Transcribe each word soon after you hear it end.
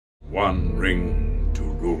One ring to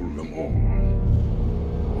rule them all.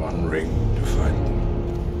 One ring to find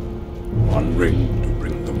them. One ring to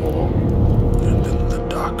bring them all. And in the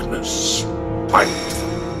darkness, fight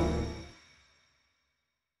them.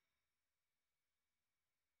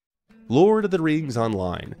 Lord of the Rings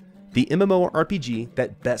Online, the MMORPG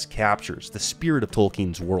that best captures the spirit of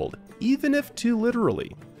Tolkien's world, even if too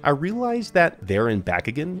literally. I realize that There and Back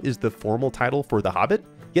Again is the formal title for The Hobbit,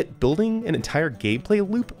 yet building an entire gameplay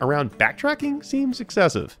loop around backtracking seems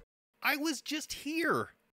excessive. I was just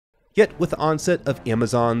here! Yet with the onset of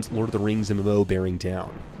Amazon's Lord of the Rings MMO bearing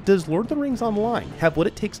down, does Lord of the Rings Online have what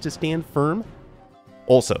it takes to stand firm?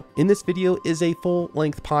 Also, in this video is a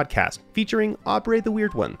full-length podcast featuring Aubrey the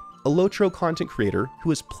Weird One, a LOTRO content creator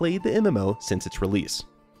who has played the MMO since its release.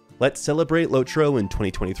 Let's celebrate LOTRO in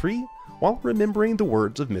 2023 while remembering the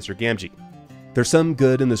words of Mr. Gamgee. There's some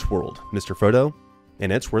good in this world, Mr. Frodo,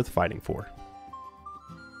 and it's worth fighting for.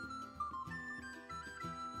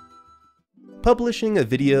 Publishing a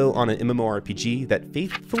video on an MMORPG that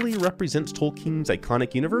faithfully represents Tolkien's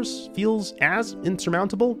iconic universe feels as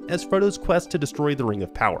insurmountable as Frodo's quest to destroy the Ring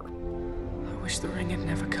of Power. I wish the ring had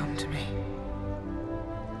never come to me.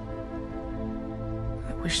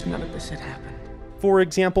 I wish none of this had happened. For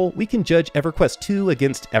example, we can judge EverQuest 2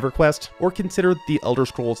 against EverQuest, or consider The Elder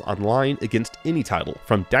Scrolls Online against any title,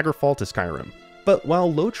 from Daggerfall to Skyrim. But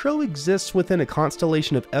while LOTRO exists within a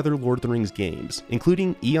constellation of other Lord of the Rings games,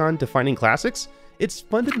 including eon-defining classics, it's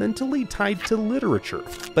fundamentally tied to literature,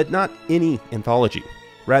 but not any anthology.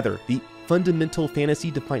 Rather, the fundamental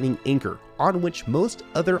fantasy-defining anchor on which most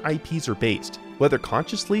other IPs are based, whether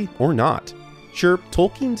consciously or not. Sure,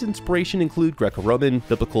 Tolkien's inspiration include Greco-Roman,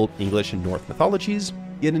 Biblical, English, and Norse mythologies,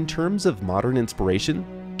 yet in terms of modern inspiration,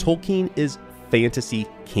 Tolkien is fantasy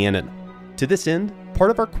canon. To this end, part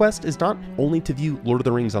of our quest is not only to view Lord of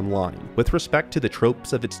the Rings Online with respect to the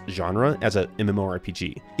tropes of its genre as a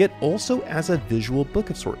MMORPG, yet also as a visual book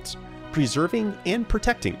of sorts, preserving and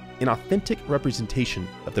protecting an authentic representation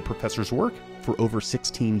of the professor's work for over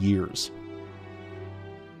 16 years.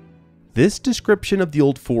 This description of the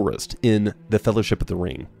Old Forest in The Fellowship of the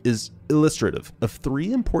Ring is illustrative of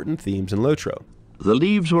three important themes in LOTRO. The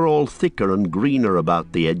leaves were all thicker and greener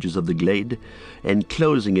about the edges of the glade,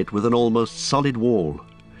 enclosing it with an almost solid wall.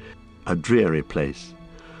 A dreary place,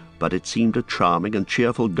 but it seemed a charming and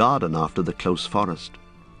cheerful garden after the close forest.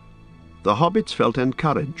 The hobbits felt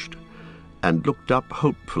encouraged, and looked up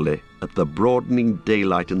hopefully at the broadening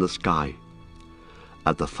daylight in the sky.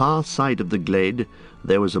 At the far side of the glade,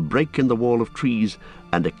 there was a break in the wall of trees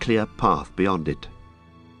and a clear path beyond it.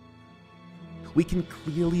 We can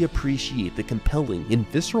clearly appreciate the compelling and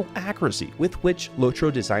visceral accuracy with which LOTRO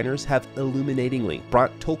designers have illuminatingly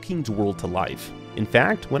brought Tolkien's world to life. In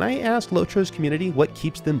fact, when I asked LOTRO's community what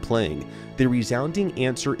keeps them playing, the resounding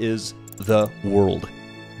answer is the world.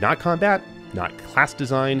 Not combat, not class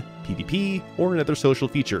design, PvP, or another social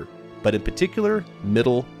feature, but in particular,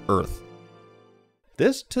 Middle-earth.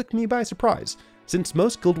 This took me by surprise, since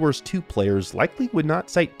most Guild Wars 2 players likely would not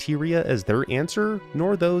cite Tyria as their answer,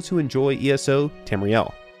 nor those who enjoy ESO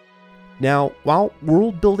Tamriel. Now, while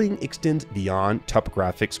world building extends beyond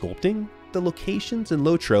topographic sculpting, the locations in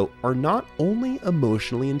LOTRO are not only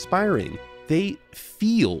emotionally inspiring, they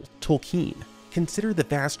feel Tolkien. Consider the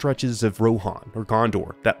vast stretches of Rohan or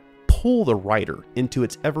Gondor that pull the writer into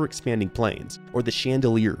its ever-expanding plains, or the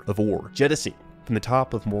chandelier of Or jettisoning from the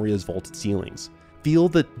top of Moria's vaulted ceilings. Feel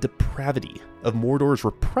the depravity of Mordor's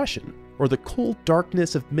repression, or the cold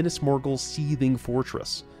darkness of Minas Morgul's seething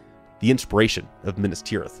fortress. The inspiration of Minas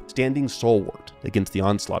Tirith, standing stalwart against the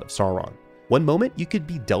onslaught of Sauron. One moment you could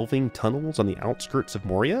be delving tunnels on the outskirts of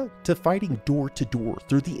Moria, to fighting door to door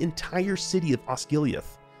through the entire city of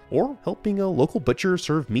Osgiliath, or helping a local butcher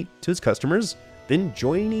serve meat to his customers, then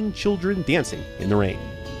joining children dancing in the rain.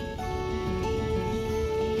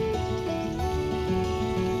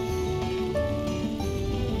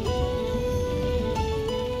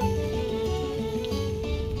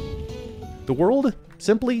 The world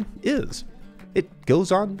simply is. It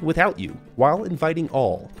goes on without you, while inviting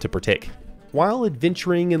all to partake. While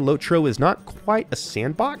adventuring in LOTRO is not quite a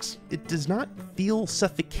sandbox, it does not feel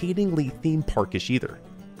suffocatingly theme parkish either.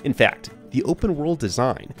 In fact, the open world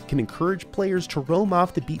design can encourage players to roam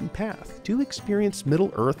off the beaten path, to experience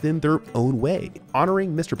Middle-earth in their own way,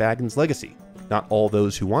 honoring Mr. Baggins' legacy. Not all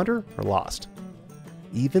those who wander are lost.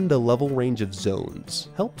 Even the level range of zones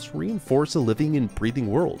helps reinforce a living and breathing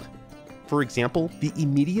world. For example, the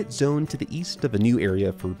immediate zone to the east of a new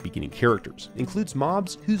area for beginning characters includes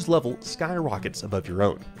mobs whose level skyrockets above your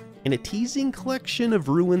own, and a teasing collection of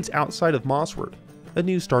ruins outside of Mossward, a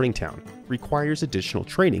new starting town, requires additional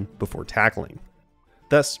training before tackling.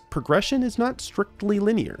 Thus, progression is not strictly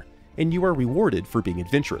linear, and you are rewarded for being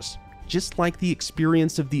adventurous, just like the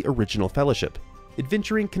experience of the original Fellowship.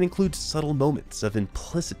 Adventuring can include subtle moments of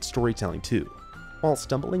implicit storytelling too. While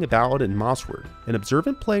stumbling about in Mossward, an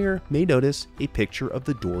observant player may notice a picture of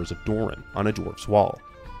the Doors of Doran on a dwarf's wall,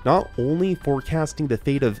 not only forecasting the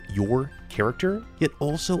fate of your character, yet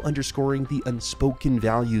also underscoring the unspoken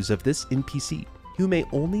values of this NPC, who may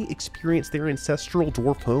only experience their ancestral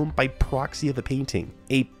dwarf home by proxy of a painting,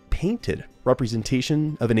 a painted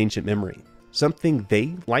representation of an ancient memory, something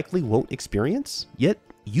they likely won't experience, yet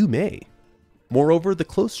you may. Moreover, the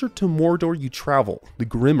closer to Mordor you travel, the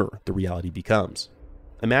grimmer the reality becomes.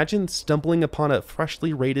 Imagine stumbling upon a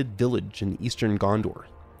freshly raided village in eastern Gondor.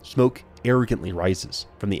 Smoke arrogantly rises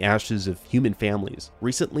from the ashes of human families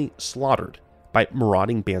recently slaughtered by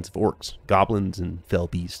marauding bands of orcs, goblins, and fell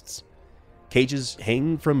beasts. Cages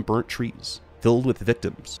hang from burnt trees, filled with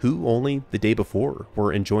victims who only the day before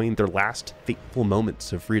were enjoying their last fateful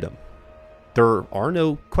moments of freedom. There are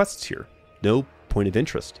no quests here, no point of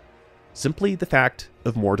interest. Simply the fact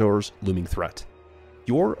of Mordor's looming threat.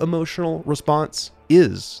 Your emotional response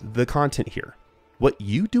is the content here. What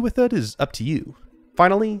you do with it is up to you.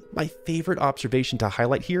 Finally, my favorite observation to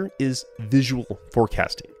highlight here is visual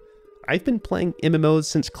forecasting. I've been playing MMOs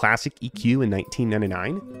since Classic EQ in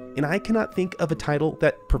 1999, and I cannot think of a title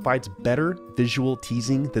that provides better visual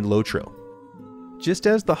teasing than LOTRO. Just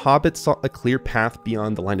as the hobbits saw a clear path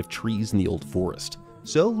beyond the line of trees in the old forest,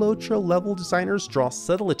 so LOTRO level designers draw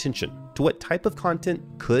subtle attention to what type of content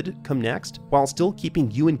could come next while still keeping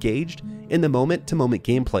you engaged in the moment-to-moment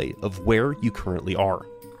gameplay of where you currently are.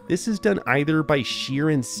 This is done either by sheer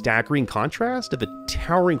and staggering contrast of a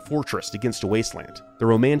towering fortress against a wasteland, the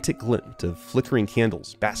romantic glint of flickering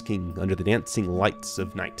candles basking under the dancing lights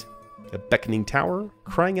of night, a beckoning tower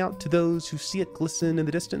crying out to those who see it glisten in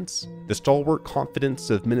the distance, the stalwart confidence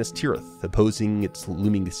of Minas Tirith opposing its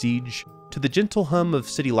looming siege, to the gentle hum of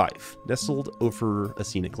city life nestled over a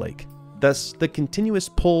scenic lake. Thus, the continuous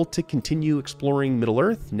pull to continue exploring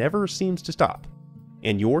Middle-earth never seems to stop,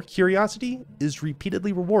 and your curiosity is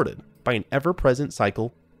repeatedly rewarded by an ever-present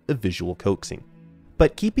cycle of visual coaxing.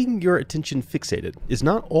 But keeping your attention fixated is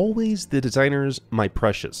not always the designer's my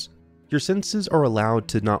precious. Your senses are allowed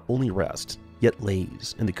to not only rest, yet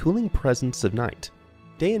laze in the cooling presence of night.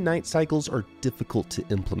 Day and night cycles are difficult to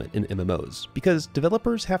implement in MMOs because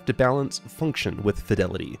developers have to balance function with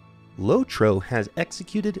fidelity. LOTRO has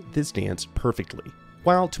executed this dance perfectly.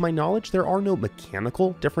 While to my knowledge there are no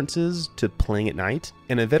mechanical differences to playing at night,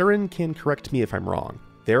 and a veteran can correct me if I'm wrong,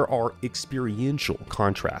 there are experiential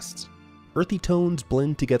contrasts. Earthy tones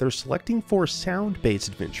blend together, selecting for sound-based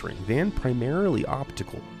adventuring than primarily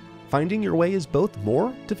optical. Finding your way is both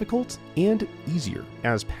more difficult and easier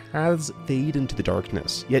as paths fade into the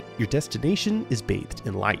darkness, yet your destination is bathed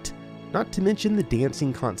in light. Not to mention the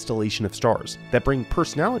dancing constellation of stars that bring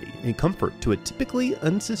personality and comfort to a typically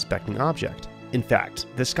unsuspecting object. In fact,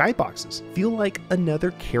 the skyboxes feel like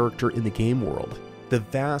another character in the game world. The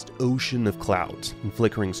vast ocean of clouds and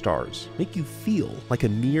flickering stars make you feel like a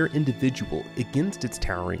mere individual against its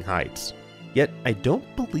towering heights. Yet, I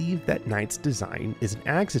don't believe that night's design is an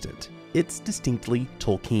accident. It's distinctly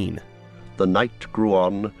Tolkien. The night grew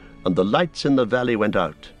on, and the lights in the valley went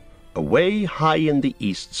out. Away high in the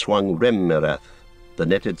east swung Remmereth, the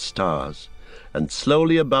netted stars, and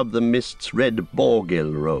slowly above the mists red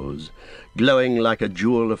Borgil rose, glowing like a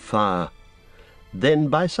jewel of fire. Then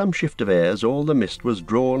by some shift of airs all the mist was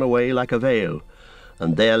drawn away like a veil,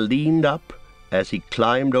 and there leaned up, as he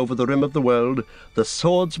climbed over the rim of the world, the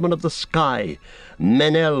swordsman of the sky,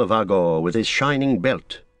 Menelvagor, with his shining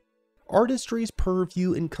belt. Artistry's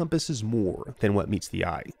purview encompasses more than what meets the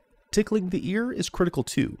eye. Tickling the ear is critical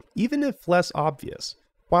too, even if less obvious.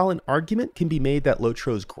 While an argument can be made that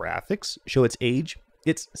LOTRO's graphics show its age,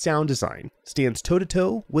 its sound design stands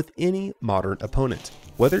toe-to-toe with any modern opponent,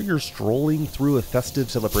 whether you're strolling through a festive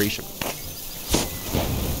celebration,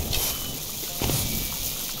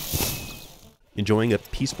 enjoying a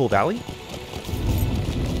peaceful valley,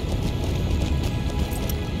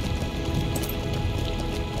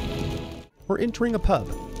 or entering a pub.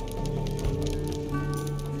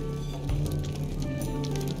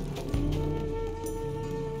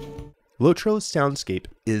 LOTRO's soundscape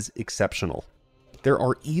is exceptional. There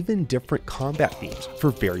are even different combat themes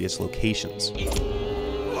for various locations.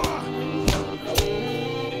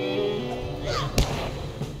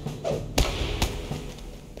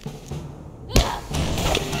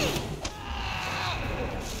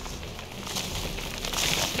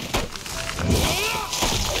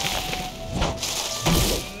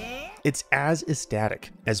 It's as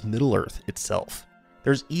ecstatic as Middle-earth itself.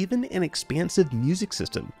 There's even an expansive music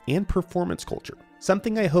system and performance culture,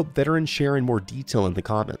 something I hope veterans share in more detail in the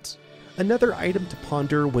comments. Another item to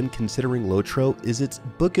ponder when considering LOTRO is its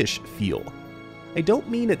bookish feel. I don't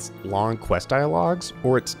mean its long quest dialogues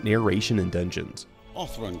or its narration in dungeons.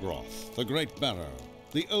 Othrangroth, the Great Barrow,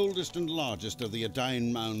 the oldest and largest of the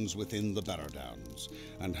Adain mounds within the Barrow Downs,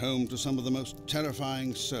 and home to some of the most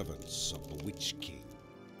terrifying servants of the Witch King.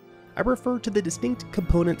 I refer to the distinct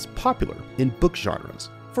components popular in book genres.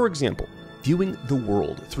 For example, viewing the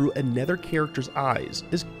world through another character's eyes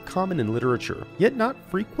is common in literature, yet not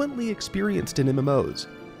frequently experienced in MMOs.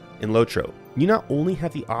 In LOTRO, you not only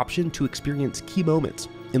have the option to experience key moments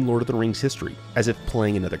in Lord of the Rings history, as if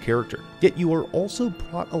playing another character, yet you are also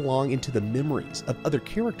brought along into the memories of other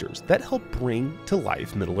characters that help bring to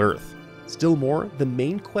life Middle-earth. Still more, the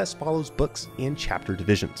main quest follows books and chapter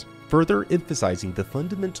divisions, further emphasizing the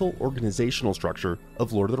fundamental organizational structure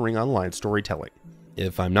of Lord of the Rings Online storytelling.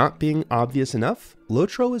 If I'm not being obvious enough,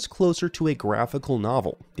 LOTRO is closer to a graphical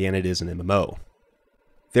novel than it is an MMO.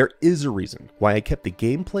 There is a reason why I kept the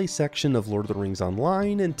gameplay section of Lord of the Rings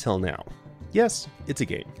Online until now. Yes, it's a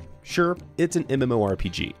game. Sure, it's an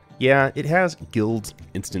MMORPG. Yeah, it has guilds,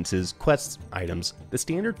 instances, quests, items, the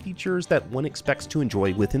standard features that one expects to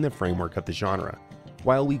enjoy within the framework of the genre.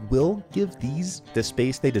 While we will give these the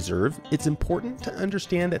space they deserve, it's important to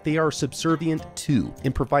understand that they are subservient to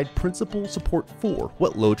and provide principal support for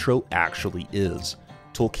what LOTRO actually is.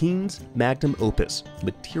 Tolkien's magnum opus,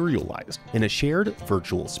 materialized in a shared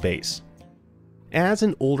virtual space. As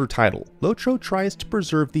an older title, LOTRO tries to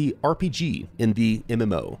preserve the RPG in the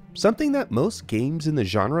MMO, something that most games in the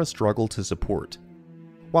genre struggle to support.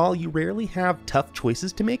 While you rarely have tough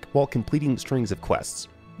choices to make while completing strings of quests,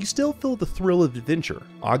 you still feel the thrill of adventure,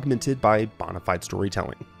 augmented by bona fide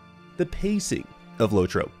storytelling. The pacing of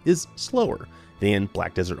LOTRO is slower than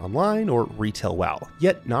Black Desert Online or Retail WoW,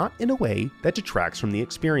 yet not in a way that detracts from the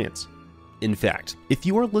experience. In fact, if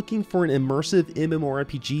you are looking for an immersive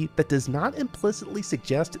MMORPG that does not implicitly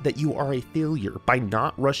suggest that you are a failure by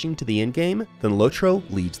not rushing to the endgame, then LOTRO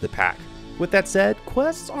leads the pack. With that said,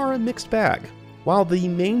 quests are a mixed bag. While the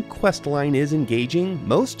main quest line is engaging,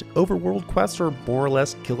 most overworld quests are more or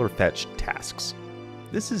less killer fetch tasks.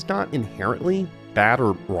 This is not inherently bad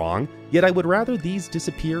or wrong, yet I would rather these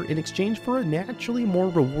disappear in exchange for a naturally more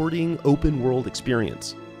rewarding open world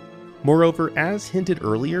experience. Moreover, as hinted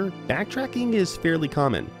earlier, backtracking is fairly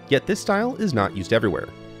common, yet this style is not used everywhere.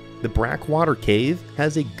 The Brackwater Cave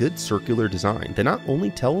has a good circular design that not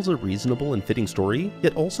only tells a reasonable and fitting story,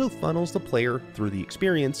 yet also funnels the player through the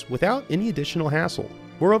experience without any additional hassle.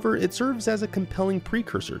 Moreover, it serves as a compelling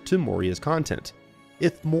precursor to Moria's content.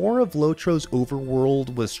 If more of LOTRO's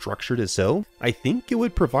overworld was structured as so, I think it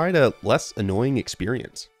would provide a less annoying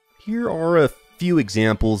experience. Here are a few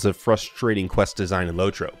examples of frustrating quest design in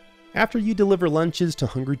LOTRO. After you deliver lunches to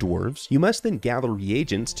hungry dwarves, you must then gather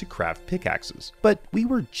reagents to craft pickaxes. But we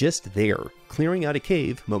were just there, clearing out a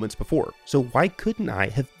cave moments before, so why couldn't I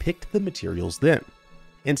have picked the materials then?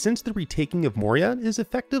 And since the retaking of Moria is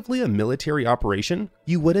effectively a military operation,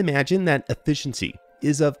 you would imagine that efficiency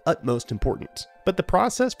is of utmost importance. But the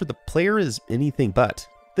process for the player is anything but.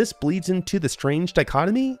 This bleeds into the strange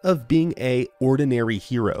dichotomy of being an ordinary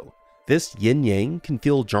hero. This yin-yang can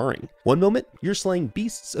feel jarring. One moment, you're slaying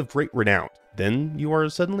beasts of great renown. Then you are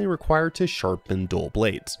suddenly required to sharpen dull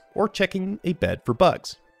blades, or checking a bed for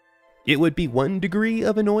bugs. It would be one degree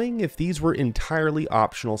of annoying if these were entirely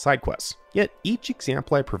optional side quests. Yet each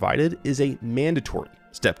example I provided is a mandatory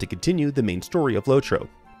step to continue the main story of LOTRO.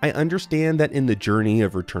 I understand that in the journey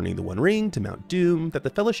of returning the One Ring to Mount Doom, that the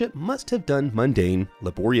Fellowship must have done mundane,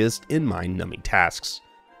 laborious, and mind-numbing tasks.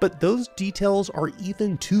 But those details are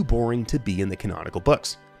even too boring to be in the canonical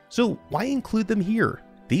books. So why include them here?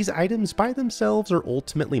 These items by themselves are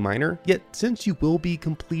ultimately minor, yet since you will be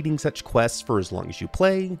completing such quests for as long as you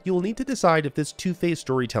play, you will need to decide if this two-phase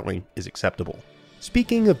storytelling is acceptable.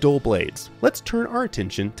 Speaking of dull blades, let's turn our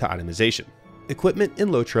attention to itemization. Equipment in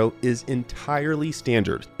LOTRO is entirely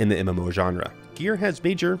standard in the MMO genre. Gear has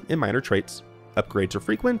major and minor traits, upgrades are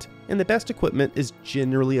frequent, and the best equipment is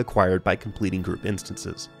generally acquired by completing group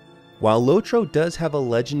instances. While LOTRO does have a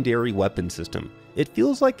legendary weapon system, it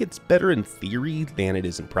feels like it's better in theory than it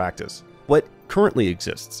is in practice. What currently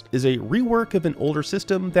exists is a rework of an older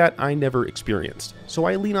system that I never experienced, so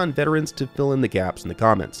I lean on veterans to fill in the gaps in the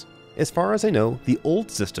comments. As far as I know, the old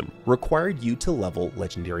system required you to level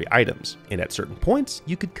legendary items, and at certain points,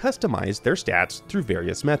 you could customize their stats through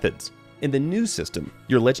various methods. In the new system,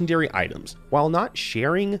 your legendary items, while not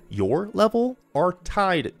sharing your level, are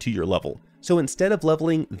tied to your level. So instead of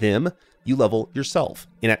leveling them, you level yourself,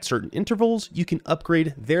 and at certain intervals, you can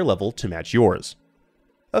upgrade their level to match yours.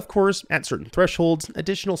 Of course, at certain thresholds,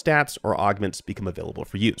 additional stats or augments become available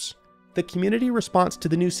for use. The community response to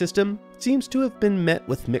the new system seems to have been met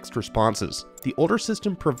with mixed responses. The older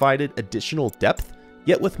system provided additional depth,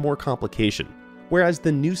 yet with more complication, whereas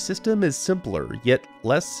the new system is simpler, yet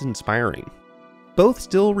less inspiring. Both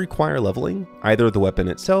still require leveling, either the weapon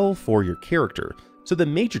itself or your character, so the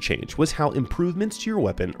major change was how improvements to your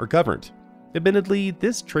weapon are governed. Admittedly,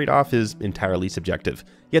 this trade-off is entirely subjective,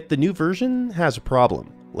 yet the new version has a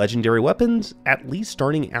problem. Legendary weapons, at least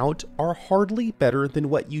starting out, are hardly better than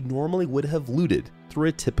what you normally would have looted through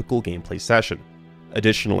a typical gameplay session.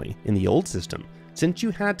 Additionally, in the old system, since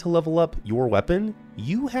you had to level up your weapon,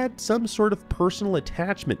 you had some sort of personal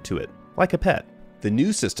attachment to it, like a pet. The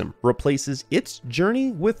new system replaces its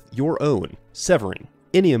journey with your own, severing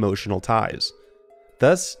any emotional ties.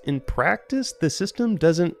 Thus, in practice, the system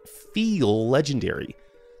doesn't feel legendary.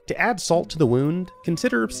 To add salt to the wound,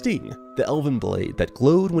 consider Sting, the elven blade that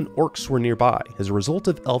glowed when orcs were nearby as a result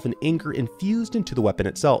of elven anger infused into the weapon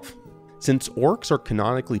itself. Since orcs are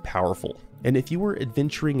canonically powerful, and if you were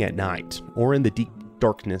adventuring at night or in the deep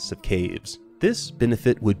darkness of caves, this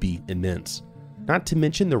benefit would be immense. Not to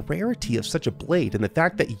mention the rarity of such a blade and the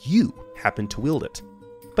fact that you happen to wield it.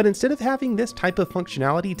 But instead of having this type of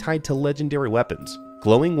functionality tied to legendary weapons,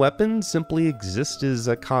 glowing weapons simply exist as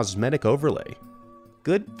a cosmetic overlay.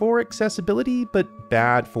 Good for accessibility, but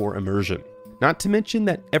bad for immersion. Not to mention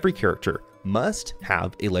that every character must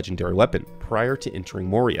have a legendary weapon prior to entering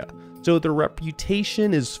Moria, so their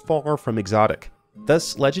reputation is far from exotic.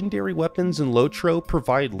 Thus, legendary weapons in LOTRO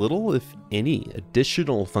provide little, if any,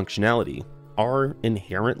 additional functionality, are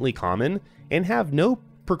inherently common, and have no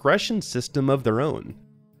progression system of their own.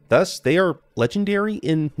 Thus, they are legendary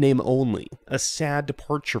in name only, a sad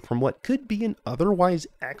departure from what could be an otherwise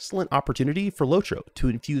excellent opportunity for LOTRO to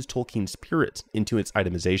infuse Tolkien's spirit into its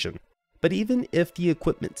itemization. But even if the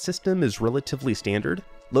equipment system is relatively standard,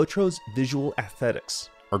 LOTRO's visual aesthetics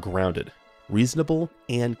are grounded, reasonable,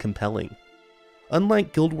 and compelling.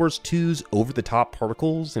 Unlike Guild Wars 2's over-the-top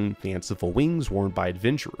particles and fanciful wings worn by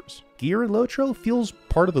adventurers, gear in LOTRO feels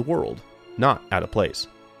part of the world, not out of place.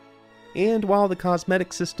 And while the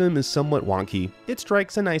cosmetic system is somewhat wonky, it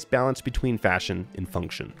strikes a nice balance between fashion and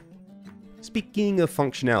function. Speaking of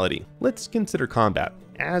functionality, let's consider combat.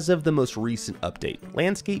 As of the most recent update,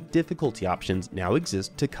 landscape difficulty options now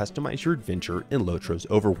exist to customize your adventure in LOTRO's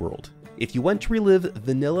overworld. If you want to relive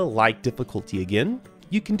vanilla-like difficulty again,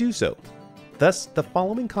 you can do so. Thus, the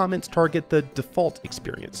following comments target the default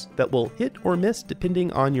experience that will hit or miss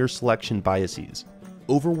depending on your selection biases.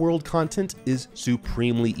 Overworld content is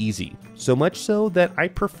supremely easy, so much so that I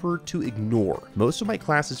prefer to ignore most of my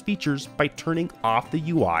class's features by turning off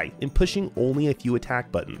the UI and pushing only a few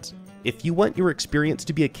attack buttons. If you want your experience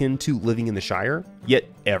to be akin to living in the Shire, yet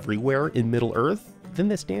everywhere in Middle-earth, then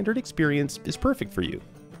the standard experience is perfect for you.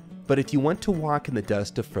 But if you want to walk in the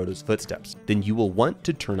dust of Frodo's footsteps, then you will want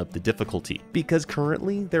to turn up the difficulty, because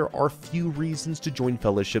currently there are few reasons to join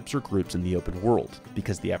fellowships or groups in the open world,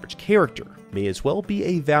 because the average character may as well be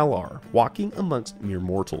a Valar walking amongst mere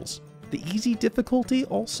mortals. The easy difficulty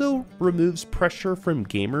also removes pressure from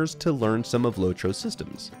gamers to learn some of LOTRO's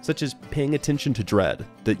systems, such as paying attention to dread,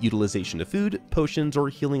 the utilization of food, potions, or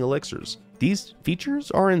healing elixirs. These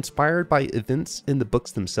features are inspired by events in the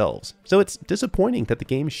books themselves, so it's disappointing that the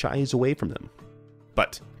game shies away from them.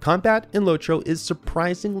 But combat in LOTRO is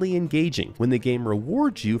surprisingly engaging when the game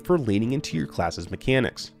rewards you for leaning into your class's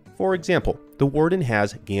mechanics. For example, the Warden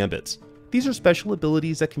has gambits. These are special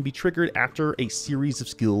abilities that can be triggered after a series of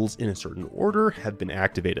skills in a certain order have been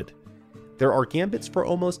activated. There are gambits for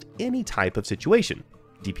almost any type of situation: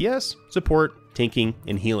 DPS, support, tanking,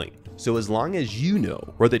 and healing. So as long as you know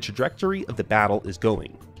where the trajectory of the battle is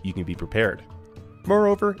going, you can be prepared.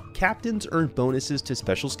 Moreover, captains earn bonuses to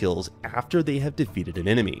special skills after they have defeated an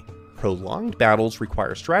enemy. Prolonged battles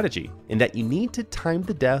require strategy, in that you need to time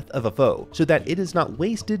the death of a foe so that it is not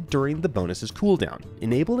wasted during the bonus's cooldown,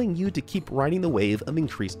 enabling you to keep riding the wave of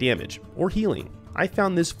increased damage or healing. I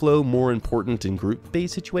found this flow more important in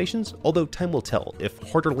group-based situations, although time will tell if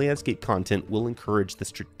harder landscape content will encourage the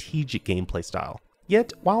strategic gameplay style.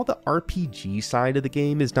 Yet, while the RPG side of the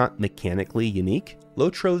game is not mechanically unique,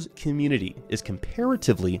 LOTRO's community is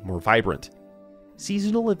comparatively more vibrant.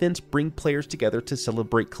 Seasonal events bring players together to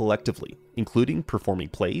celebrate collectively, including performing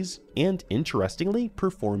plays and, interestingly,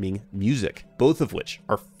 performing music, both of which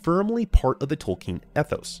are firmly part of the Tolkien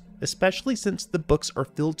ethos, especially since the books are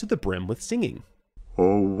filled to the brim with singing.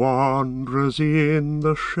 O wanderers in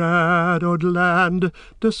the shadowed land,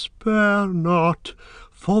 despair not,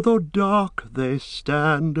 for though dark they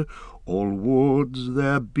stand, All woods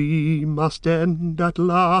there be must end at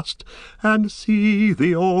last, and see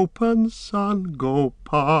the open sun go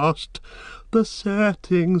past. The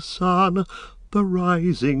setting sun, the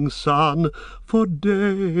rising sun, for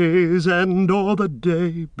day's end or the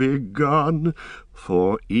day begun.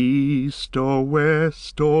 For east or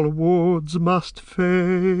west all woods must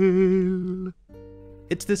fail.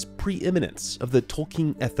 It's this preeminence of the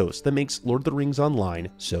Tolkien ethos that makes Lord of the Rings Online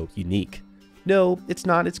so unique. No, it's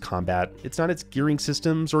not its combat, it's not its gearing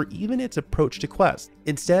systems, or even its approach to quests.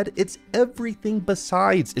 Instead, it's everything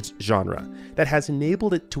besides its genre that has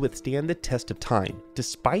enabled it to withstand the test of time,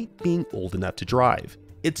 despite being old enough to drive.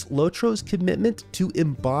 It's LOTRO's commitment to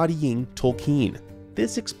embodying Tolkien.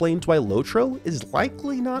 This explains why LOTRO is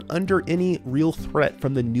likely not under any real threat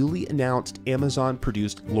from the newly announced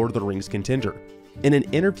Amazon-produced Lord of the Rings contender. In an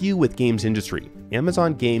interview with Games Industry,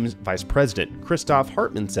 Amazon Games Vice President Christoph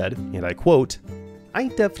Hartmann said, and I quote, "I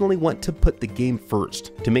definitely want to put the game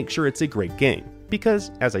first to make sure it's a great game,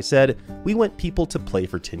 because, as I said, we want people to play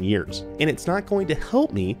for 10 years, and it's not going to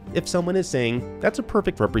help me if someone is saying that's a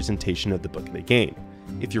perfect representation of the book of the game.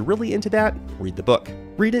 If you're really into that, read the book.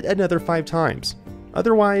 Read it another 5 times.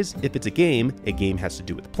 Otherwise, if it's a game has to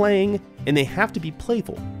do with playing, and they have to be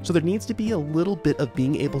playful, so there needs to be a little bit of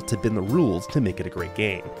being able to bend the rules to make it a great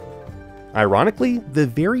game." Ironically, the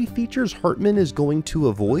very features Hartmann is going to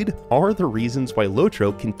avoid are the reasons why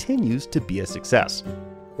LOTRO continues to be a success.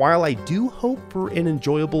 While I do hope for an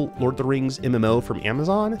enjoyable Lord of the Rings MMO from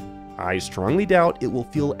Amazon, I strongly doubt it will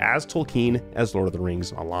feel as Tolkien as Lord of the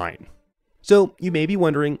Rings Online. So you may be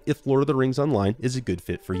wondering if Lord of the Rings Online is a good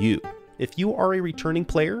fit for you. If you are a returning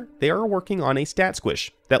player, they are working on a stat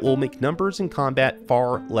squish that will make numbers in combat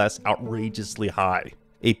far less outrageously high.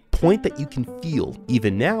 A point that you can feel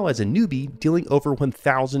even now as a newbie dealing over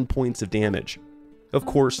 1,000 points of damage. Of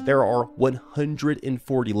course, there are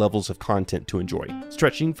 140 levels of content to enjoy,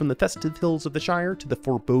 stretching from the festive hills of the Shire to the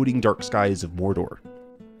foreboding dark skies of Mordor.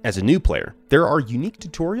 As a new player, there are unique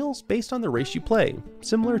tutorials based on the race you play,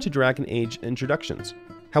 similar to Dragon Age introductions.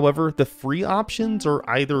 However, the free options are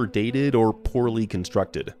either dated or poorly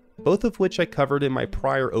constructed, both of which I covered in my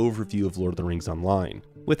prior overview of Lord of the Rings Online.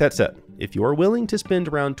 With that said, if you are willing to spend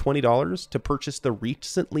around $20 to purchase the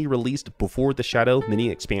recently released Before the Shadow mini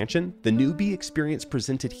expansion, the newbie experience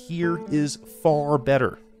presented here is far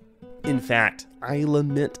better. In fact, I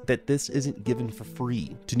lament that this isn't given for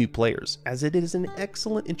free to new players, as it is an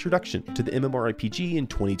excellent introduction to the MMORPG in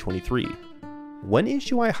 2023. One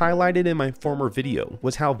issue I highlighted in my former video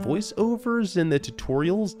was how voiceovers in the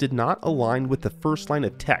tutorials did not align with the first line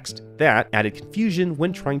of text. That added confusion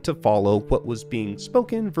when trying to follow what was being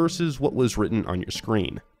spoken versus what was written on your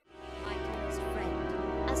screen. Icon's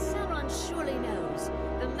friend, as Sauron surely knows,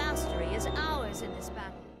 the mastery is ours in this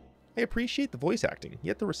battle. I appreciate the voice acting,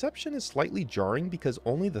 yet the reception is slightly jarring because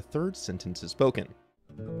only the third sentence is spoken.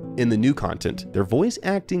 In the new content, their voice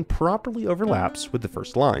acting properly overlaps with the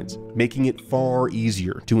first lines, making it far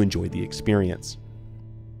easier to enjoy the experience.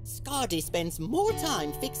 Scardy spends more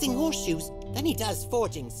time fixing horseshoes than he does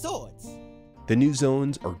forging swords. The new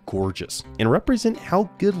zones are gorgeous and represent how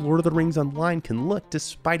good Lord of the Rings Online can look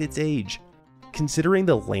despite its age. Considering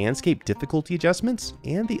the landscape difficulty adjustments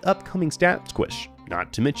and the upcoming stat squish,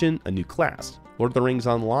 not to mention a new class, Lord of the Rings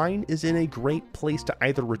Online is in a great place to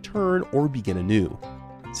either return or begin anew.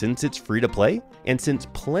 Since it's free to play, and since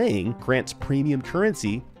playing grants premium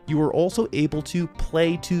currency, you are also able to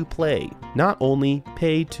play, not only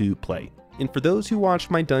pay to play. And for those who watched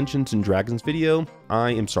my Dungeons & Dragons video,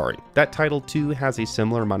 I am sorry. That title too has a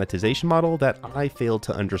similar monetization model that I failed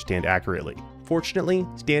to understand accurately. Fortunately,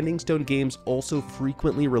 Standing Stone Games also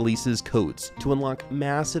frequently releases codes to unlock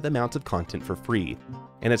massive amounts of content for free.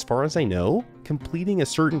 And as far as I know, completing a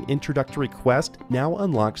certain introductory quest now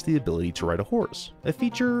unlocks the ability to ride a horse, a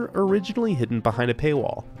feature originally hidden behind a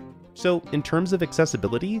paywall. So in terms of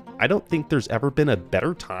accessibility, I don't think there's ever been a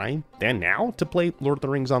better time than now to play Lord of the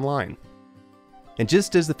Rings Online. And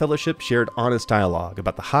just as the Fellowship shared honest dialogue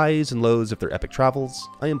about the highs and lows of their epic travels,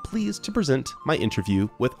 I am pleased to present my interview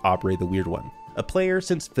with Aubrey the Weird One, a player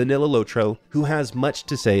since Vanilla LOTRO who has much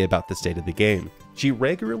to say about the state of the game. She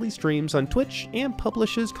regularly streams on Twitch and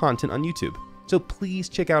publishes content on YouTube, so please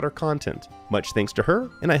check out her content. Much thanks to her,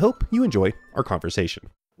 and I hope you enjoy our conversation.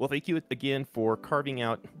 Well, thank you again for carving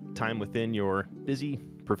out time within your busy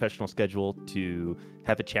professional schedule to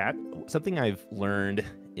have a chat. Something I've learned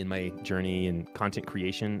in my journey in content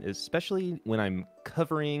creation, especially when I'm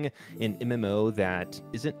covering an MMO that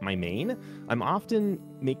isn't my main, I'm often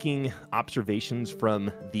making observations from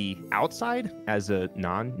the outside as a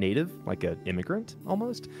non-native, like an immigrant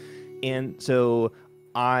almost. And so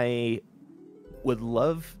I would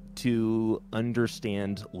love to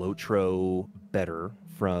understand LOTRO better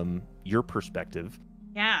from your perspective.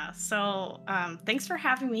 Yeah, so thanks for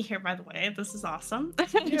having me here, by the way. This is awesome.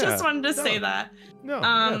 Yeah, Just wanted to say that.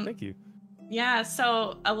 Yeah, thank you. Yeah,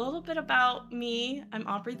 so a little bit about me. I'm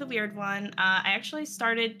Aubrey the Weird One. I actually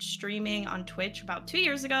started streaming on Twitch about 2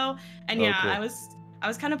 years ago, and Oh, yeah, cool. I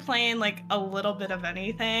was kind of playing like a little bit of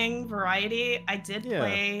anything, variety. I did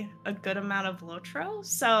play a good amount of LOTRO,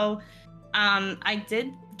 so I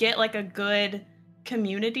did get like a good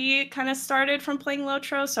community kind of started from playing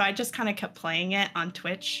LOTRO, so I just kind of kept playing it on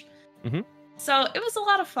Twitch. So it was a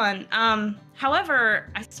lot of fun.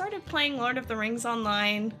 However, I started playing Lord of the Rings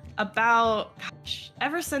online about,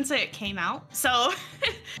 ever since it came out. So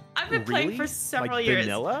I've been playing for several years.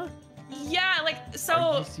 Vanilla? Yeah, like, so.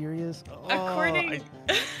 Are you serious? According.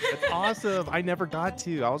 That's awesome. I never got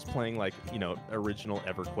to. I was playing like, original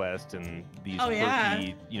EverQuest and these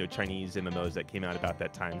quirky, Chinese MMOs that came out about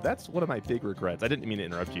that time. That's one of my big regrets. I didn't mean to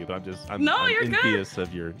interrupt you, but I'm you're envious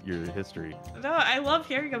of your history. No, I love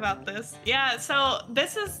hearing about this. Yeah, so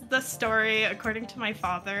this is the story according to my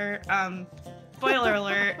father. Spoiler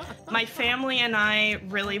alert, my family and I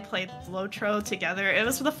really played LOTRO together. It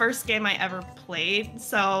was the first game I ever played,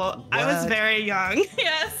 so I was very young.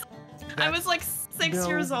 Yes. I was like 6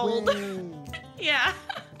 years old. Yeah.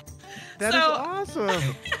 That is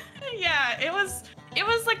awesome. Yeah, it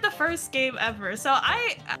was like the first game ever. So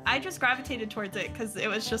I just gravitated towards it because it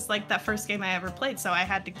was just like that first game I ever played, so I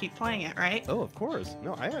had to keep playing it, right? Oh, of course.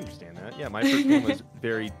 No, I understand that. Yeah, my first game was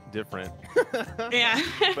very different. Yeah.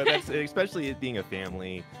 But that's, especially it being a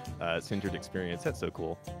family centered experience, that's so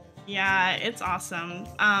cool. Yeah, it's awesome.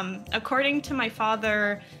 According to my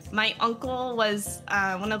father, my uncle was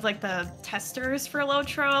one of like the testers for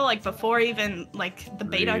LOTRO, like before even like the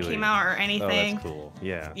beta came out or anything. Oh, that's cool.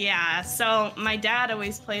 Yeah. Yeah, so my dad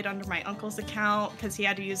always played under my uncle's account because he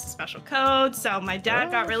had to use a special code. So my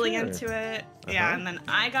dad got really into it. Yeah, and then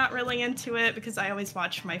I got really into it because I always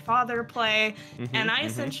watched my father play. And I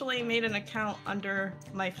essentially made an account under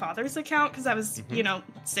my father's account because I was,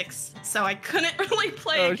 6. So I couldn't really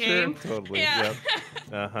play a game. Sure, totally. Yeah.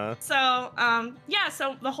 Yep. So,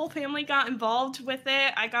 so the whole family got involved with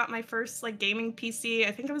it. I got my first like gaming PC.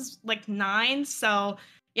 I think it was like 9. So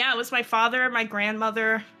yeah, it was my father, my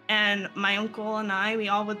grandmother, and my uncle and I. We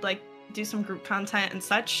all would like do some group content and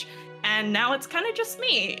such. And now it's kind of just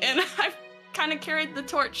me. And I've kind of carried the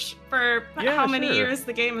torch for how many years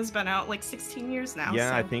the game has been out, like 16 years now. Yeah,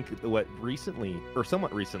 so. I think somewhat recently.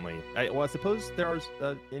 I suppose there's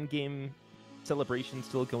in-game celebration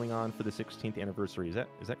still going on for the 16th anniversary. Is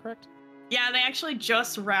that correct? Yeah, they actually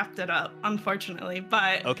just wrapped it up, unfortunately.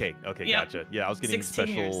 But okay, gotcha. Yeah, I was getting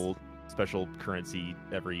special currency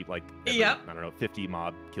every I don't know, 50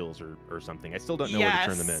 mob kills or something. I still don't know where to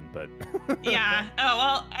turn them in, but yeah. Oh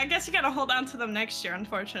well, I guess you gotta hold on to them next year,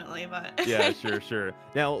 unfortunately. But yeah, sure.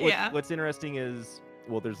 Now, what's interesting is,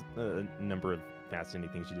 well, there's a number of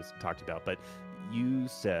fascinating things you just talked about, but you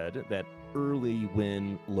said that early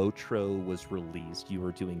when LOTRO was released, you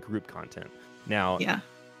were doing group content. Now,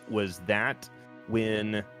 was that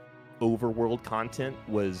when overworld content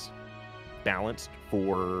was balanced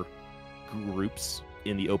for groups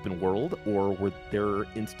in the open world, or were there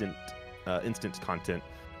instance content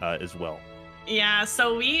as well? Yeah,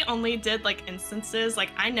 so we only did like instances. Like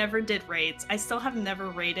I never did raids. I still have never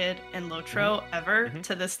raided in LOTRO ever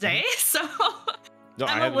to this day. So no,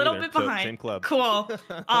 I'm a little bit behind. So same club. Cool.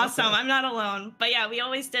 Awesome. I'm not alone. But yeah, we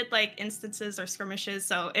always did like instances or skirmishes.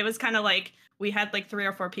 So it was kind of like we had like 3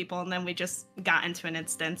 or 4 people and then we just got into an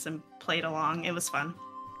instance and played along. It was fun.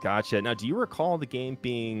 Gotcha. Now, do you recall the game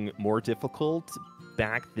being more difficult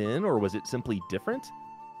back then, or was it simply different?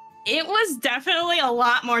 It was definitely a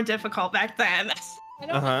lot more difficult back then.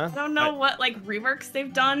 I don't know what like reworks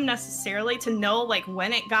they've done necessarily to know like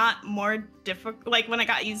when it got more difficult, like when it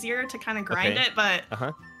got easier to kind of grind it, but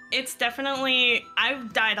it's definitely,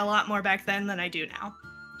 I've died a lot more back then than I do now.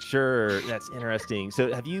 Sure, that's interesting.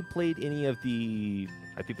 So have you played any of the,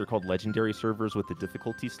 I think they're called legendary servers with the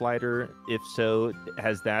difficulty slider? If so,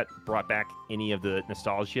 has that brought back any of the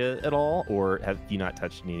nostalgia at all, or have you not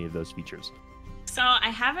touched any of those features? So I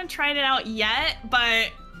haven't tried it out yet, but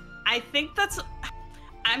I think that's,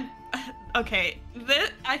 I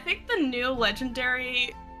think the new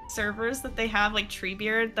legendary servers that they have, like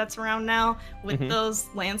Treebeard, that's around now with those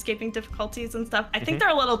landscaping difficulties and stuff, I think they're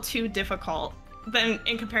a little too difficult than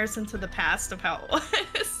in comparison to the past of how it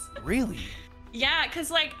was. Really? Yeah, because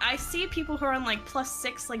like I see people who are on like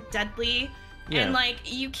 +6 like deadly, and like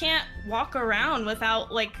you can't walk around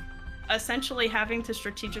without like essentially having to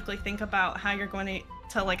strategically think about how you're going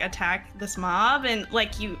to like attack this mob, and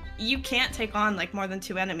like you can't take on like more than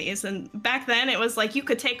 2 enemies. And back then it was like you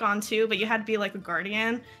could take on 2, but you had to be like a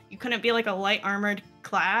guardian. You couldn't be like a light armored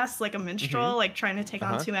class, like a minstrel, like trying to take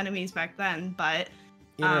on 2 enemies back then. But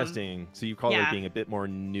interesting. So you call it being a bit more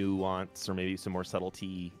nuance, or maybe some more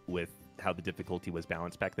subtlety with how the difficulty was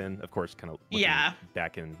balanced back then. Of course, kind of looking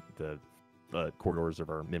back in the corridors of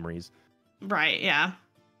our memories. Right. Yeah.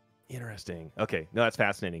 Interesting. Okay. No, that's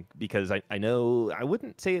fascinating, because I know, I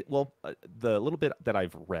wouldn't say, well, the little bit that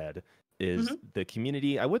I've read is the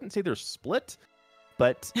community, I wouldn't say they're split,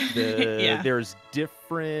 but there's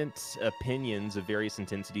different opinions of various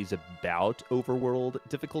intensities about overworld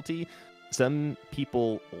difficulty. Some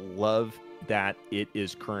people love that it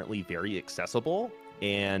is currently very accessible,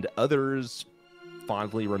 and others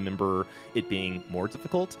fondly remember it being more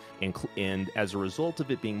difficult, and as a result of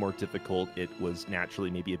it being more difficult, it was naturally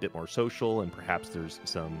maybe a bit more social, and perhaps there's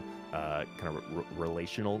some kind of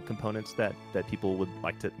relational components that people would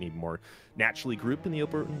like to maybe more naturally group in the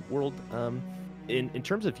open world. In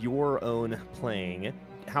terms of your own playing,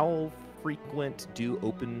 how frequent do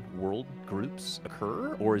open world groups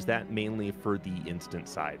occur, or is that mainly for the instant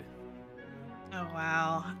side? Oh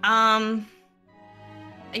wow.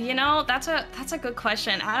 You know, that's a good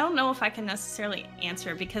question. I don't know if I can necessarily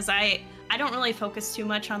answer, because I don't really focus too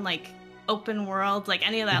much on like open world, like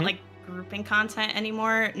any of that like grouping content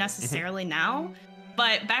anymore necessarily now.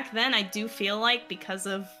 But back then I do feel like, because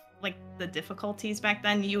of like the difficulties back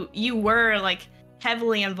then, you were like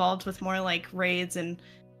heavily involved with more like raids and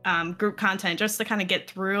group content, just to kind of get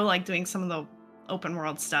through like doing some of the open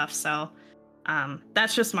world stuff. So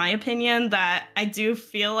that's just my opinion, that I do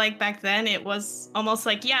feel like back then it was almost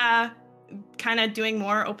like, kind of doing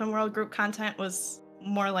more open world group content was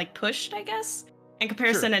more like pushed, I guess, in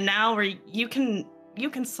comparison to now, where you can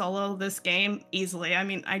solo this game easily. I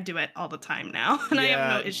mean, I do it all the time now, and I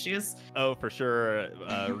have no issues. Oh, for sure.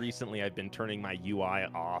 Recently, I've been turning my UI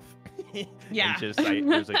off. And just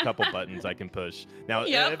there's a couple buttons I can push. Now,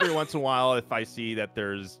 every once in a while, if I see that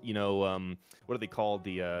there's, what are they called?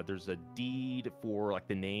 There's a deed for like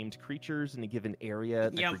the named creatures in a given area.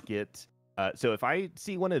 I forget. So if I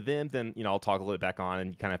see one of them, then I'll toggle it back on,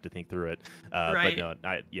 and you kind of have to think through it. Right. But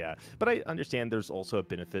no, but I understand there's also a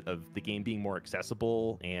benefit of the game being more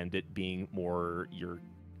accessible, and it being more your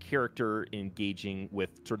character engaging with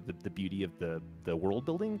sort of the beauty of the world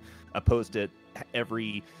building, opposed to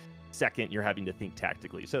every second you're having to think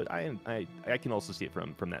tactically. So I can also see it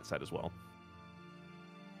from that side as well.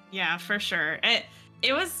 Yeah, for sure.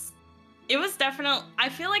 It was definitely, I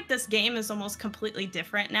feel like this game is almost completely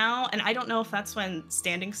different now, and I don't know if that's when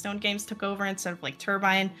Standing Stone Games took over instead of like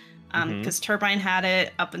Turbine, because Turbine had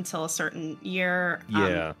it up until a certain year.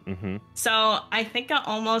 So I think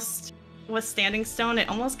almost with Standing Stone, it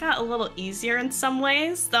almost got a little easier in some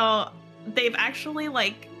ways, though they've actually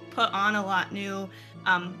like put on a lot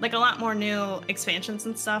more new expansions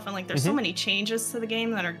and stuff, and like there's so many changes to the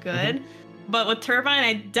game that are good. But with Turbine,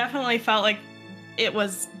 I definitely felt like it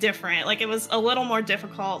was different. Like it was a little more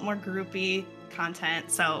difficult, more groupy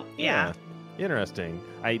content. So yeah. Interesting.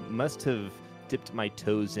 I must have dipped my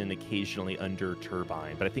toes in occasionally under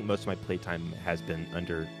Turbine, but I think most of my playtime has been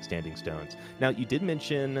under Standing Stones. Now, you did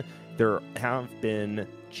mention there have been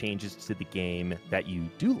changes to the game that you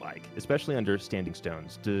do like, especially under Standing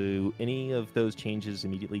Stones. Do any of those changes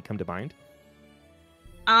immediately come to mind?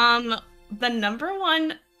 The number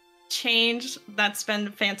one change that's been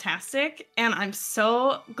fantastic, and I'm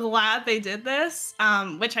so glad they did this,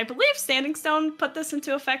 which I believe Standing Stone put this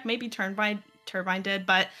into effect, maybe Turbine did,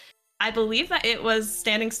 but I believe that it was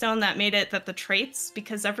Standing Stone that made it that the traits,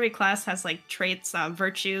 because every class has like traits,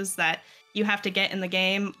 virtues that you have to get in the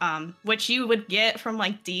game, which you would get from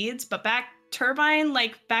like deeds, but Turbine,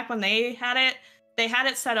 like back when they had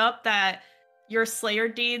it set up that your Slayer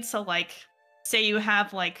deed, so like say you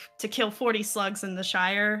have like to kill 40 slugs in the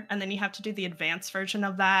Shire, and then you have to do the advanced version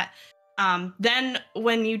of that. Then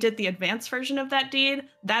when you did the advanced version of that deed,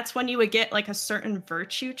 that's when you would get like a certain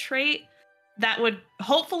virtue trait that would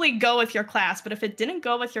hopefully go with your class. But if it didn't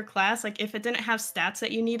go with your class, like if it didn't have stats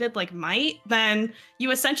that you needed, like might, then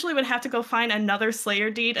you essentially would have to go find another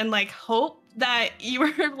Slayer deed and like hope that you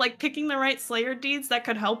were like picking the right Slayer deeds that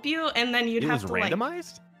could help you. And then you'd have to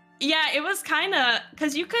randomized? Like, yeah, it was kind of,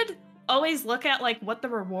 because you could always look at like what the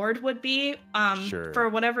reward would be for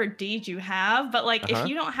whatever deed you have, but like if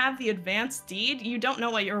you don't have the advanced deed, you don't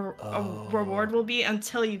know what your reward will be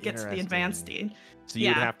until you get to the advanced deed. So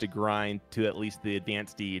you'd have to grind to at least the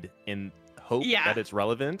advanced deed and hope that it's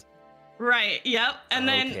relevant. Right. Yep. And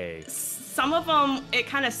then some of them, it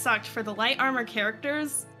kind of sucked for the light armor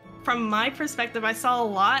characters. From my perspective, I saw a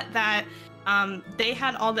lot that they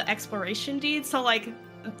had all the exploration deeds. So like,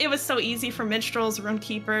 it was so easy for minstrels, rune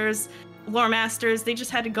keepers, lore masters. They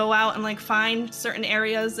just had to go out and like find certain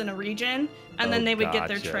areas in a region, and then they would get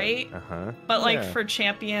their trait. But like for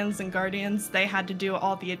champions and guardians, they had to do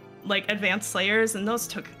all the like advanced slayers, and those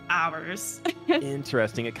took hours.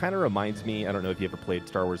 Interesting. It kind of reminds me, I don't know if you ever played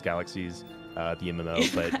Star Wars Galaxies, the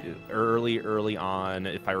MMO, but early on,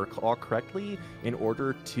 if I recall correctly, in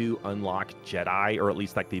order to unlock Jedi, or at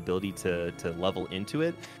least like the ability to level into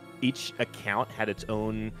it, each account had its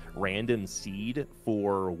own random seed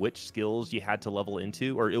for which skills you had to level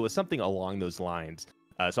into, or it was something along those lines.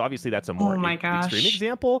 So obviously that's a more extreme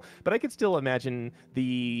example, but I could still imagine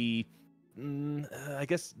the... I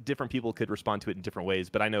guess different people could respond to it in different ways,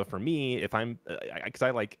 but I know for me, if I'm... because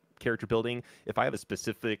I like character building, if I have a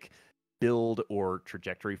specific build or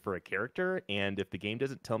trajectory for a character, and if the game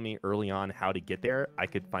doesn't tell me early on how to get there, I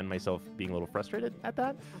could find myself being a little frustrated at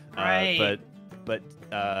that. Right. But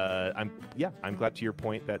I'm glad to your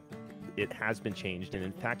point that it has been changed, and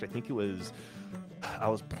in fact, I think it was... I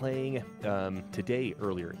was playing today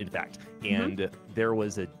earlier, in fact, and there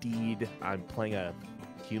was a deed. I'm playing a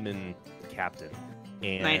human captain,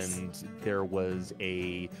 and there was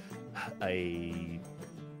a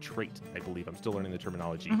trait, I believe, I'm still learning the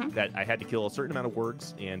terminology, that I had to kill a certain amount of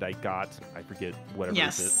wargs, and I forget whatever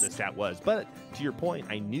the stat was. But to your point,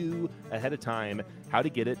 I knew ahead of time how to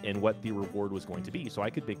get it and what the reward was going to be, so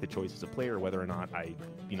I could make the choice as a player whether or not I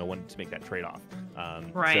wanted to make that trade-off.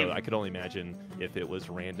 So I could only imagine if it was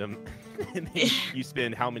random and then you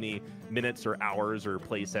spend how many minutes or hours or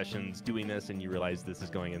play sessions doing this, and you realize this is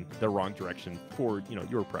going in the wrong direction for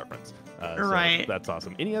your preference. So that's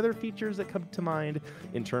awesome. Any other features that come to mind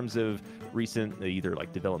in terms of recent either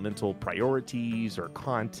like developmental priorities or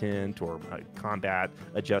content or combat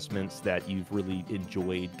adjustments that you've really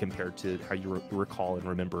enjoyed compared to how you recall and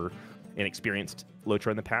remember and experienced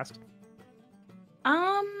LOTRO in the past?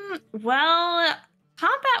 Well,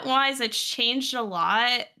 combat-wise, it's changed a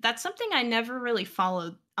lot. That's something I never really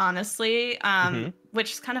followed, honestly,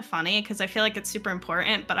 which is kind of funny because I feel like it's super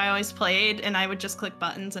important, but I always played and I would just click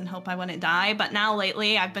buttons and hope I wouldn't die. But now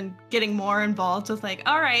lately, I've been getting more involved with like,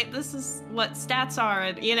 all right, this is what stats are,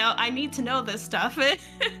 and, I need to know this stuff.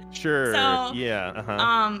 Sure, so,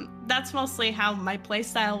 yeah, that's mostly how my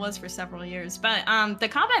playstyle was for several years. But the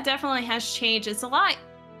combat definitely has changed. It's a lot...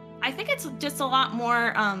 I think it's just a lot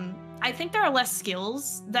more, I think there are less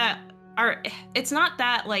skills that are, it's not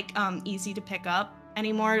that like easy to pick up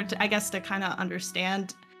anymore, I guess, to kind of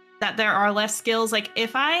understand that there are less skills. Like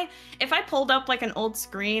if I pulled up like an old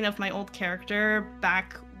screen of my old character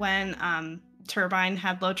back when Turbine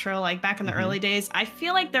had LOTRO, like back in the early days, I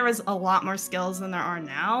feel like there was a lot more skills than there are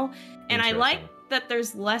now. And I like that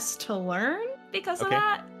there's less to learn because of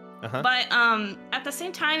that. But at the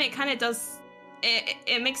same time, it kind of does...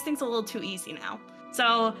 It makes things a little too easy now.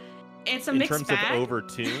 So it's a mixed bag. In terms of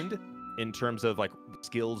over-tuned, in terms of like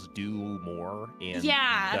skills do more and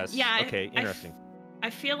okay, interesting. I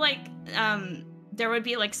feel like there would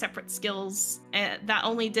be like separate skills that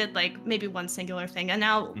only did like maybe one singular thing, and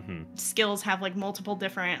now skills have like multiple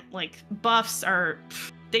different like buffs, or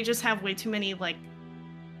they just have way too many like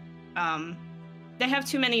they have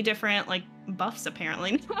too many different like buffs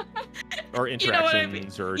apparently. Or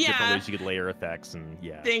interactions, or different ways you could layer effects, and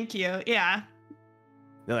Thank you. Yeah.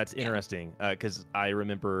 No, that's interesting, because I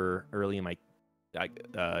remember early in my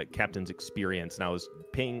captain's experience, and I was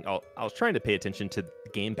trying to pay attention to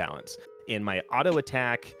game balance, and my auto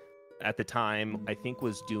attack at the time, I think,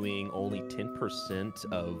 was doing only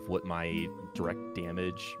 10% of what my direct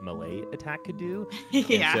damage melee attack could do.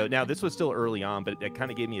 And so now this was still early on, but it kind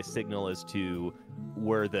of gave me a signal as to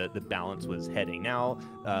where the balance was heading. Now,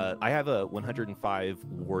 I have a 105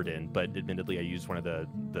 Warden, but admittedly I used one of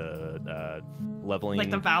the leveling like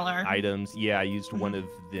the Valor items. Yeah, I used one of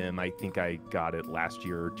them. I think I got it last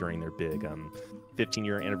year during their big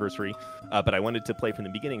 15-year anniversary, but I wanted to play from the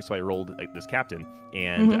beginning, so I rolled like this captain,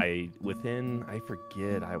 and I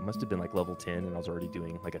must have been like level 10, and I was already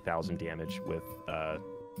doing like 1,000 damage with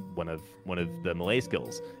one of the melee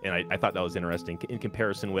skills, and I thought that was interesting in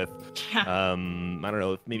comparison with I don't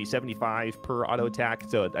know, maybe 75 per auto attack.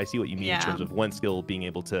 So I see what you mean in terms of one skill being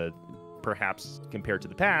able to, perhaps compared to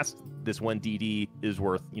the past, this one DD is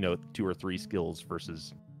worth 2 or 3 skills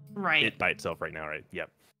versus it by itself right now, right?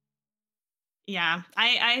 Yep. Yeah,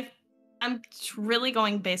 I'm really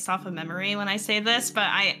going based off of memory when I say this, but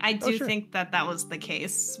I do think that was the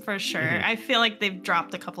case for sure. I feel like they've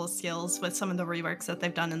dropped a couple of skills with some of the reworks that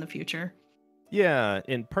they've done in the future. Yeah,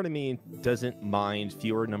 and part of me doesn't mind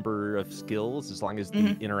fewer number of skills as long as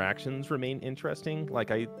the interactions remain interesting. Like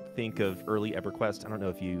I think of early EverQuest. I don't know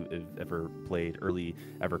if you have ever played early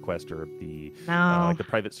EverQuest or the like the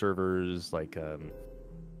private servers, like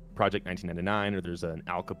Project 1999, or there's an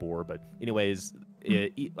Alcabor. But anyways,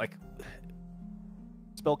 like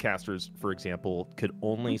spellcasters, for example, could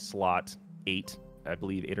only slot 8, I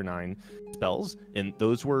believe 8 or 9 spells, and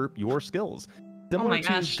those were your skills. Similar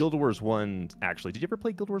to Guild Wars 1, actually. Did you ever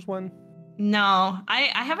play Guild Wars 1? No, I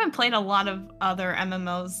haven't played a lot of other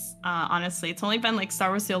MMOs, honestly. It's only been like Star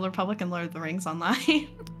Wars The Old Republic and Lord of the Rings online.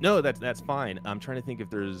 No, that's fine. I'm trying to think if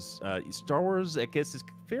there's Star Wars, I guess, is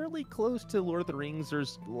fairly close to Lord of the Rings.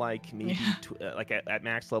 There's like maybe like at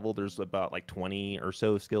max level, there's about like 20 or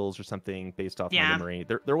so skills or something based off my memory.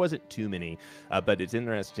 There wasn't too many, but it's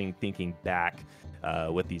interesting thinking back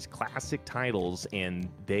with these classic titles, and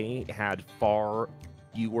they had far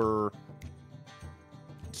fewer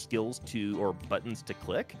skills to or buttons to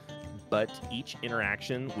click, but each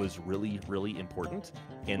interaction was really, really important.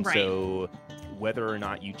 And so whether or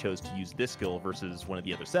not you chose to use this skill versus one of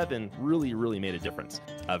the other 7 really, really made a difference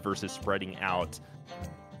versus spreading out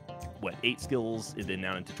 8 skills and then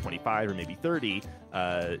now into 25 or maybe 30.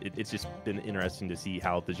 It's just been interesting to see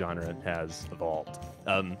how the genre has evolved.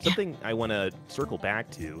 Something I want to circle back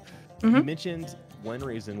to, you mentioned one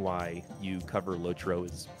reason why you cover LOTRO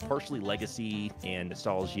is partially legacy and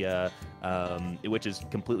nostalgia, which is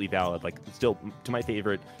completely valid. Like, still, to my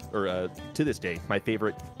favorite, or to this day, my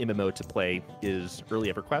favorite MMO to play is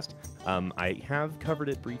early EverQuest. I have covered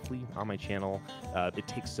it briefly on my channel. It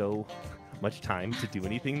takes so much time to do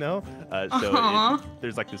anything, though.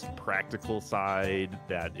 There's like this practical side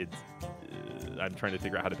that it's I'm trying to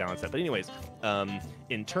figure out how to balance that. But anyways,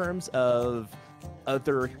 in terms of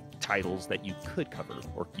other titles that you could cover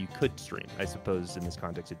or you could stream, I suppose in this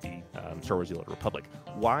context it'd be Star Wars: The Old Republic.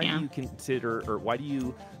 Why do you consider, or why do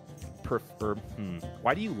you prefer,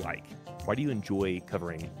 why do you enjoy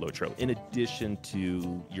covering LOTRO in addition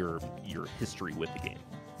to your history with the game?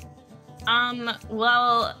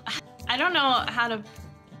 Well, I don't know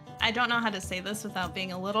how to say this without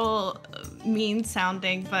being a little mean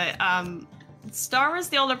sounding, but Star Wars: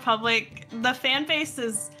 The Old Republic, the fan base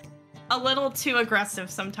is a little too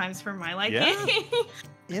aggressive sometimes for my liking.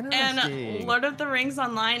 Yeah? And Lord of the Rings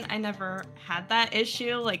Online, I never had that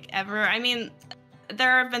issue, like, ever. I mean,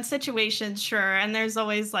 there have been situations, sure, and there's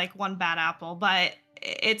always like one bad apple, but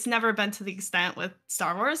it's never been to the extent with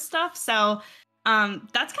Star Wars stuff. So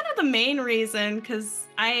that's kind of the main reason, because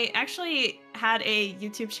I actually had a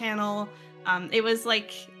YouTube channel. It was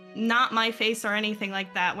like not my face or anything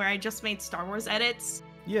like that, where I just made Star Wars edits.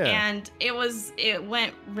 Yeah. And it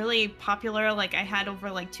went really popular. Like, I had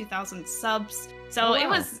over like 2,000 subs. So it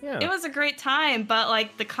was a great time, but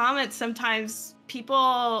like the comments, sometimes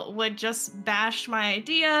people would just bash my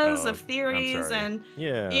ideas of theories, and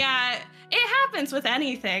it happens with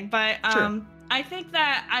anything. But I think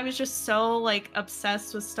that I was just so like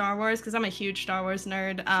obsessed with Star Wars because I'm a huge Star Wars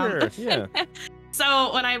nerd.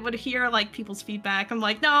 So when I would hear like people's feedback, I'm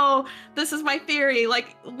like, no, this is my theory.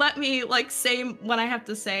 Like, let me like say what I have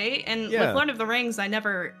to say. And with Lord of the Rings, I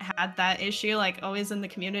never had that issue. Like, always in the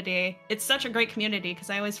community. It's such a great community because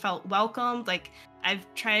I always felt welcomed. Like, I've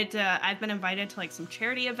been invited to like some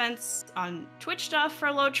charity events on Twitch stuff for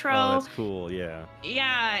LOTRO. Oh, that's cool. Yeah.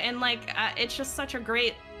 Yeah, and like it's just such a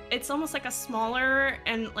great. It's almost like a smaller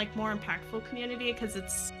and like more impactful community because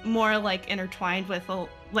it's more like intertwined with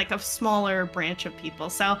a smaller branch of people.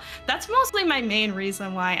 So that's mostly my main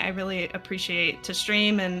reason why I really appreciate to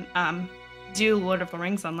stream and do Lord of the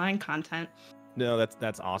Rings Online content. No,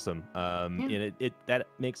 that's awesome. And that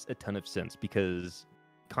makes a ton of sense because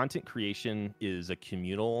content creation is a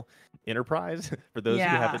communal enterprise. For those who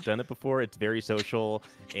haven't done it before, it's very social,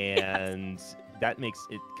 and that makes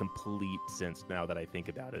it complete sense now that I think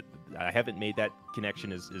about it. I haven't made that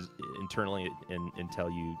connection as internally until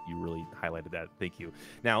you really highlighted that. Thank you.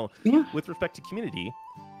 Now, with respect to community,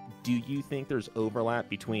 do you think there's overlap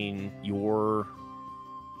between your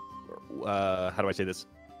how do I say this?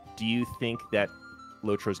 Do you think that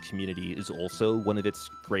LOTRO's community is also one of its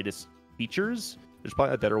greatest features? There's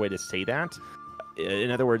probably a better way to say that. In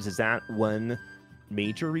other words, is that one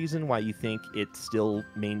major reason why you think it still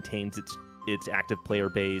maintains its active player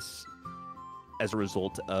base as a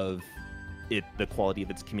result of the quality of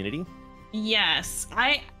its community? Yes,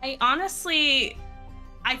 I honestly,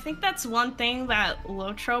 I think that's one thing that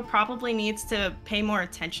LOTRO probably needs to pay more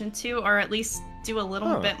attention to, or at least do a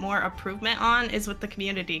little bit more improvement on, is with the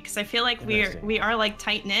community, because I feel like we are like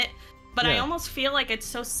tight knit. but I almost feel like it's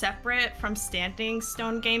so separate from Standing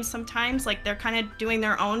Stone games sometimes. Like they're kind of doing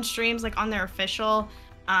their own streams like on their official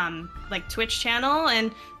like Twitch channel,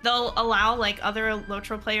 and they'll allow like other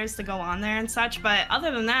LOTRO players to go on there and such. But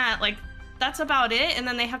other than that, like that's about it. And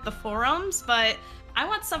then they have the forums, but I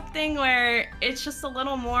want something where it's just a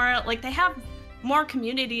little more like they have more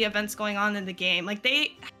community events going on in the game. Like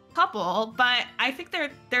they couple, but I think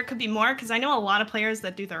there could be more, because I know a lot of players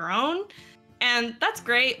that do their own, and that's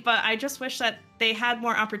great, but I just wish that they had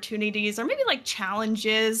more opportunities or maybe like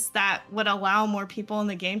challenges that would allow more people in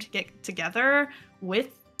the game to get together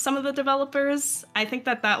with some of the developers. I think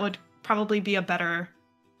that would probably be a better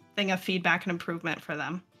thing of feedback and improvement for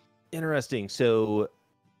them. Interesting. So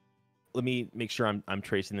let me make sure I'm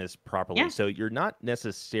tracing this properly. Yeah. So you're not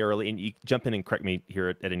necessarily, and you jump in and correct me here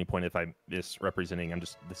at any point if I'm misrepresenting.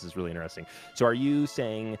 This is really interesting. So are you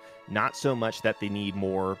saying not so much that they need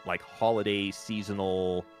more like holiday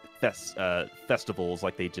seasonal festivals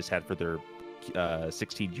like they just had for their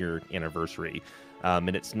 16-year anniversary,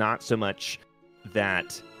 and it's not so much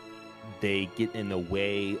that they get in the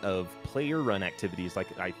way of player run activities? Like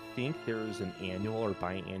I think there's an annual or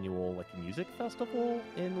biannual like music festival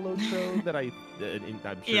in LOTRO that I'm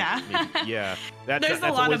sure. Yeah. Maybe, yeah. There's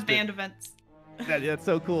a lot of band events. That's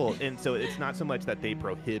so cool. And so it's not so much that they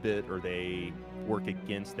prohibit or they work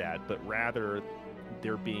against that, but rather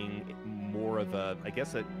there being more of a, I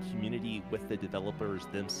guess, a community with the developers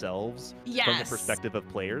themselves from the perspective of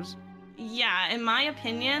players. Yeah, in my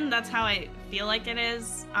opinion, that's how I feel like it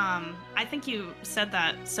is. I think you said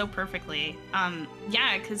that so perfectly.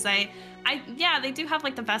 Yeah, because yeah, they do have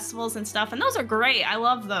like the festivals and stuff, and those are great. I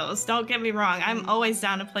love those. Don't get me wrong. I'm always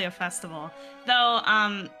down to play a festival. Though,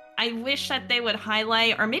 I wish that they would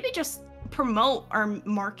highlight or maybe just promote or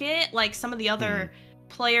market like some of the other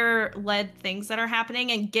player-led things that are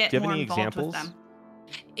happening and get more involved with them.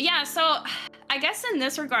 Yeah, so I guess in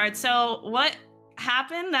this regard, so what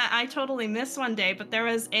happened that I totally missed one day, but there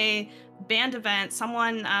was a band event.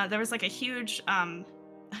 Someone there was like a huge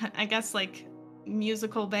I guess like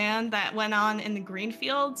musical band that went on in the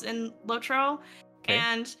Greenfields in LOTRO. Okay.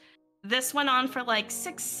 And this went on for like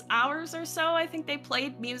 6 hours or so. I think they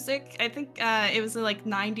played music. I think it was like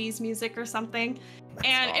 90s music or something. That's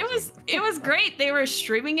and awesome. it was great. They were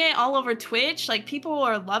streaming it all over Twitch. Like people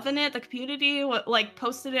were loving it. The community like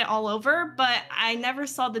posted it all over, but I never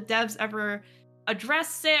saw the devs ever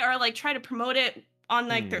address it or like try to promote it on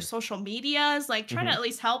like their social medias, like try to at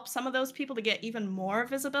least help some of those people to get even more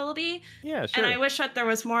visibility. Yeah, sure. And I wish that there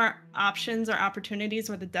was more options or opportunities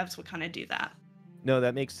where the devs would kind of do that. No,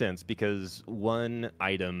 that makes sense, because one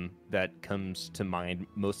item that comes to mind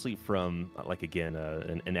mostly from like, again,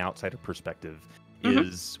 an outsider perspective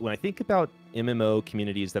is when I think about MMO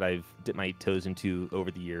communities that I've dipped my toes into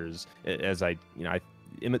over the years, as the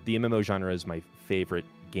MMO genre is my favorite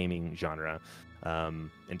gaming genre. And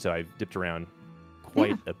so I've dipped around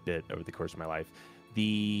quite a bit over the course of my life.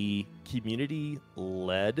 The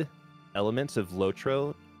community-led elements of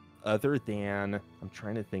LOTRO, other than, I'm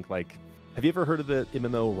trying to think, like, have you ever heard of the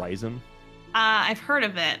MMO Rhythm? I've heard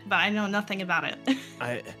of it, but I know nothing about it.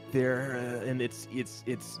 And it's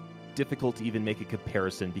difficult to even make a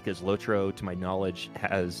comparison, because LOTRO, to my knowledge,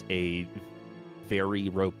 has a very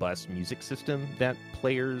robust music system that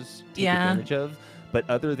players take advantage of. But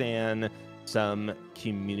other than some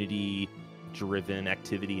community-driven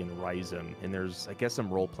activity in Rhythm, and there's, I guess, some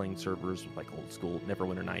role-playing servers with like old school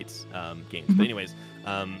Neverwinter Nights games. But anyways,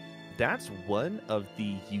 that's one of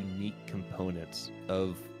the unique components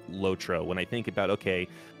of LOTRO. When I think about, okay,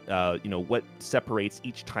 what separates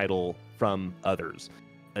each title from others,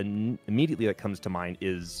 immediately that comes to mind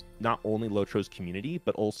is not only LOTRO's community,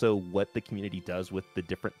 but also what the community does with the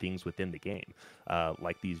different things within the game,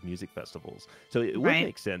 like these music festivals. So it would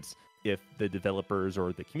make sense if the developers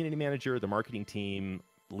or the community manager, the marketing team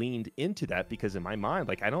leaned into that, because in my mind,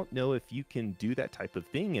 like, I don't know if you can do that type of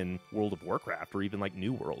thing in World of Warcraft or even like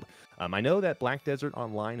New World. I know that Black Desert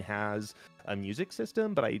Online has a music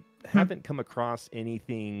system, but I haven't come across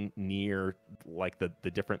anything near like the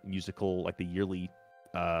different musical, like the yearly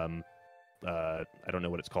I don't know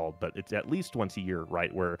what it's called, but it's at least once a year,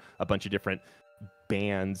 right, where a bunch of different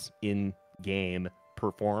bands in game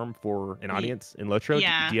perform for an audience in LOTRO.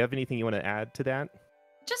 Do you have anything you want to add to that?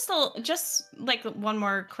 Just like one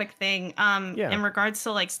more quick thing in regards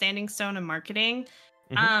to like Standing Stone and marketing.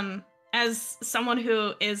 As someone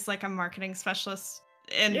who is like a marketing specialist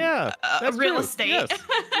in real estate,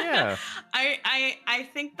 yes. I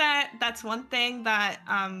think that that's one thing that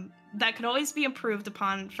that could always be improved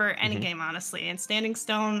upon for any game, honestly. And Standing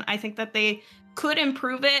Stone, I think that they could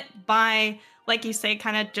improve it by like you say,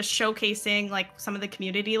 kind of just showcasing like some of the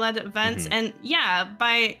community-led events. And yeah,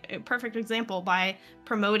 by a perfect example, by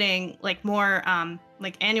promoting like more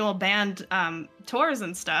like annual band tours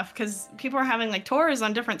and stuff, because people are having like tours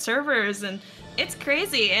on different servers, and it's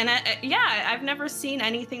crazy. And yeah, I've never seen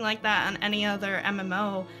anything like that on any other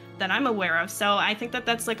MMO that I'm aware of. So I think that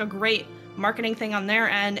that's like a great marketing thing on their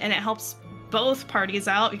end, and it helps both parties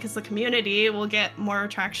out because the community will get more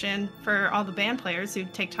attraction for all the band players who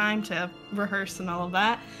take time to rehearse and all of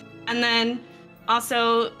that. And then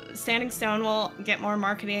also Standing Stone will get more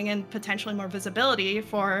marketing and potentially more visibility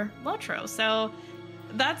for LOTRO. So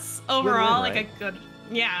that's overall Win-win, right? like a good,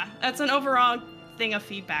 yeah, that's an overall thing of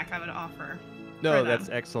feedback I would offer. No, that's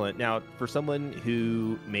excellent. Now, for someone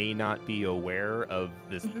who may not be aware of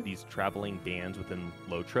this, these traveling bands within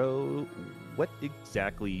LOTRO, what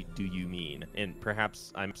exactly do you mean? And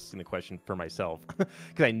perhaps I'm asking the question for myself,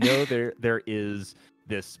 because I know there is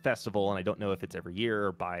this festival, and I don't know if it's every year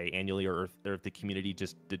or biannually, or if the community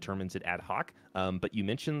just determines it ad hoc. But you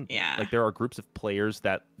mentioned like there are groups of players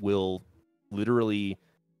that will literally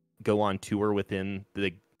go on tour within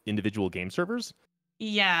the individual game servers.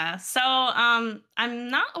 Yeah, so I'm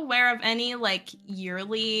not aware of any like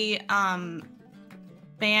yearly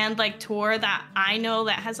band like tour that I know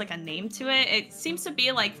that has like a name to it. It seems to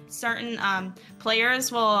be like certain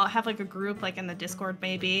players will have like a group like in the Discord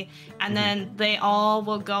maybe, and then they all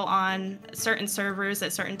will go on certain servers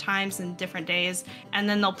at certain times and different days, and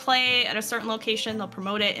then they'll play at a certain location. They'll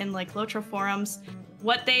promote it in like LOTRO forums.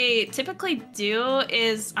 What they typically do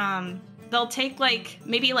is they'll take like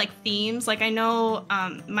maybe like themes. Like I know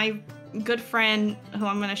my good friend who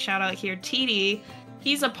I'm gonna shout out here, TD,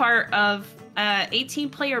 he's a part of a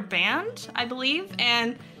 18-player band, I believe,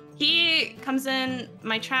 and he comes in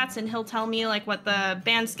my chats and he'll tell me like what the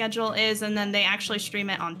band schedule is, and then they actually stream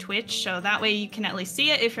it on Twitch, so that way you can at least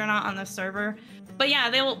see it if you're not on the server. But yeah,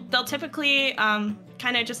 they'll typically kind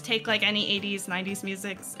of just take like any 80s, 90s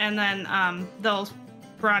musics, and then they'll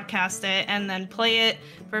broadcast it and then play it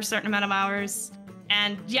for a certain amount of hours.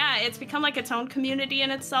 And yeah, it's become like its own community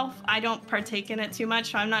in itself. I don't partake in it too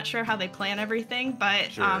much, so I'm not sure how they plan everything, but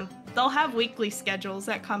they'll have weekly schedules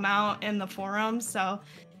that come out in the forums, so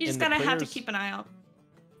you just gotta have to keep an eye out.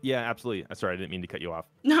 Yeah, absolutely. Sorry, I didn't mean to cut you off.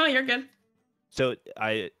 No, you're good. So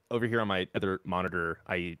I over here on my other monitor,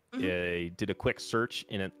 I did a quick search,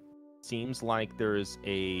 and it seems like there's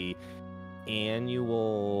a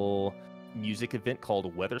annual music event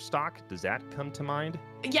called Weatherstock. Does that come to mind?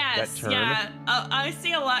 Yes, yeah. I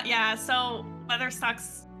see a lot. Yeah, so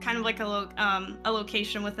Weatherstock's kind of like a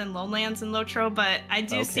location within Lowlands and LOTRO, but I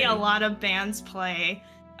do see a lot of bands play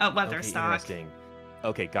at Weatherstock. Okay, interesting.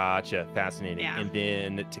 Okay, gotcha. Fascinating. Yeah. And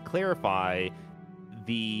then to clarify,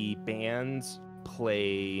 the bands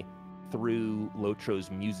play through LOTRO's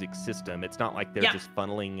music system. It's not like they're just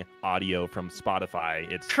funneling audio from Spotify.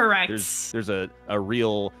 It's correct. There's a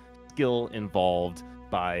real skill involved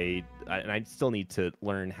and I still need to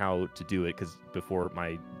learn how to do it, because before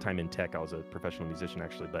my time in tech I was a professional musician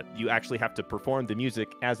actually, but you actually have to perform the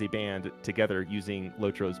music as a band together using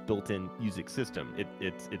LOTRO's built-in music system.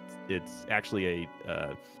 It's actually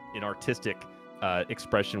an artistic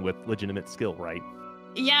expression with legitimate skill, right?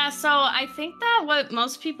 Yeah, so I think that what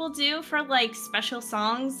most people do for like special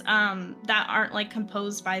songs that aren't like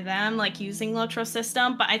composed by them, like using LOTRO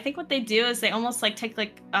system, but I think what they do is they almost like take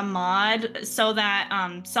like a mod so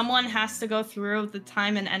that someone has to go through the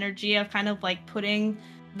time and energy of kind of like putting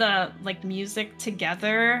the like music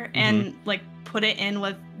together and like put it in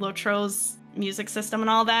with LOTRO's music system and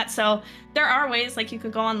all that. So there are ways like you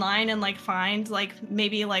could go online and like find like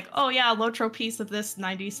maybe like, oh yeah, LOTRO piece of this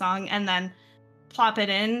 90s song, and then plop it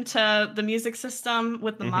into the music system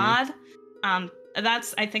with the mod.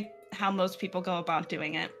 That's, I think, how most people go about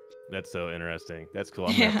doing it. That's so interesting. That's cool.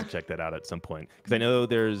 I'm gonna have to check that out at some point, because I know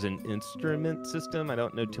there's an instrument system. I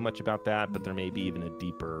don't know too much about that, but there may be even a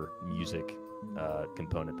deeper music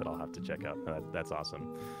component that I'll have to check out. That's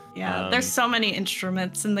awesome. Yeah, there's so many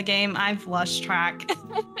instruments in the game. I've lost track.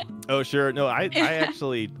 Oh, sure. No, I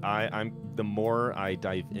actually, I'm the more I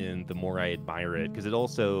dive in, the more I admire it, because it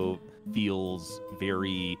also feels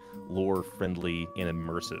very lore friendly and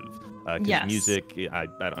immersive. Because music, I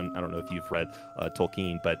don't know if you've read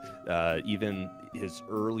Tolkien, but even his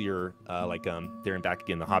earlier there and Back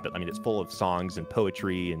Again, The Hobbit, I mean, it's full of songs and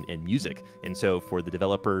poetry and music. And so for the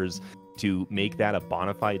developers to make that a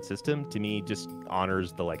bona fide system, to me, just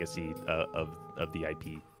honors the legacy of the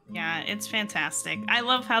IP. Yeah, it's fantastic. I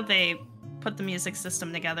love how they put the music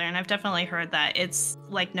system together, and I've definitely heard that it's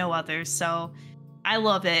like no other. So I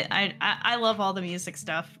love it. I love all the music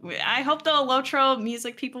stuff. I hope the LOTRO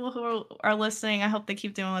music people who are listening, I hope they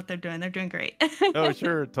keep doing what they're doing. They're doing great. Oh,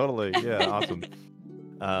 sure, totally. Yeah, awesome.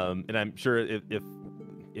 And I'm sure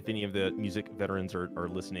if any of the music veterans are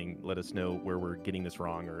listening, let us know where we're getting this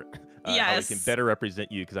wrong, or how we can better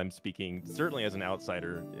represent you, because I'm speaking certainly as an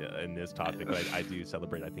outsider in this topic, but I do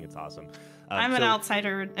celebrate. I think it's awesome. I'm an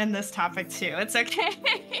outsider in this topic too. It's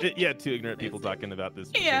okay. Yeah, two ignorant people talking about this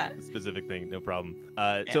specific thing. No problem.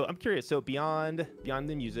 So I'm curious. So beyond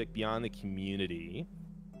the music, beyond the community,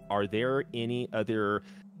 are there any other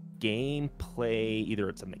gameplay, either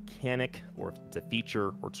it's a mechanic or it's a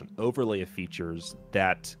feature or it's an overlay of features,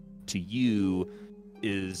 that to you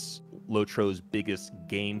is LOTRO's biggest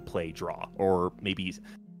gameplay draw, or maybe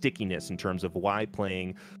stickiness in terms of why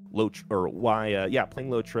playing LOTRO, or why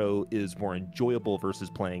playing LOTRO is more enjoyable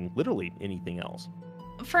versus playing literally anything else?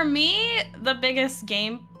 For me, the biggest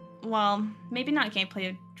maybe not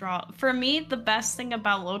gameplay draw. For me, the best thing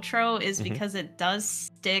about LOTRO is because it does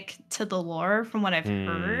stick to the lore from what I've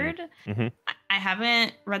heard. I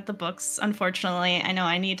haven't read the books, unfortunately. I know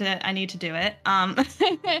I need to do it.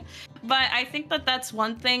 But I think that's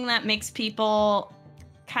one thing that makes people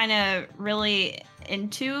kind of really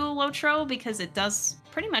into LOTRO, because it does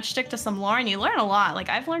pretty much stick to some lore and you learn a lot. Like,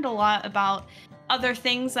 I've learned a lot about other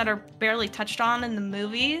things that are barely touched on in the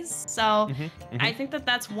movies. So I think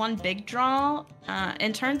that's one big draw.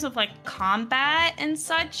 In terms of like combat and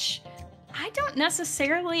such, I don't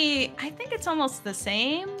necessarily, I think it's almost the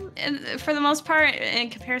same for the most part in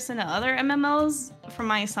comparison to other MMOs, from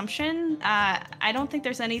my assumption. I don't think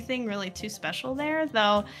there's anything really too special there,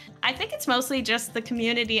 though. I think it's mostly just the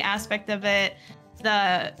community aspect of it,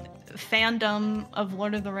 the fandom of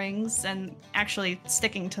Lord of the Rings, and actually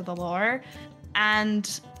sticking to the lore.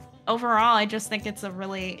 And overall, I just think it's a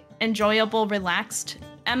really enjoyable, relaxed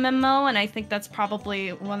MMO, and I think that's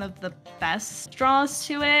probably one of the best draws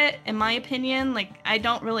to it, in my opinion. Like, I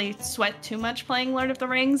don't really sweat too much playing Lord of the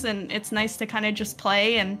Rings, and it's nice to kind of just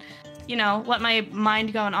play and, you know, let my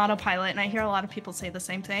mind go on autopilot, and I hear a lot of people say the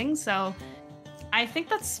same thing, so I think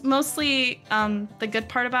that's mostly the good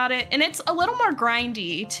part about it. And it's a little more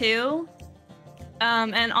grindy, too,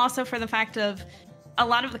 and also for the fact of a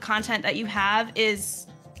lot of the content that you have is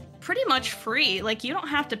pretty much free. Like, you don't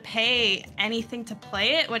have to pay anything to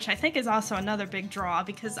play it, which I think is also another big draw,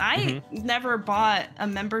 because I never bought a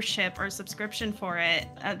membership or subscription for it.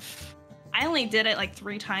 I only did it like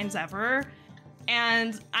 3 times ever,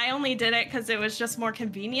 and I only did it because it was just more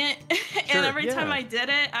convenient. And every time I did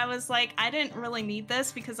it, I was like, I didn't really need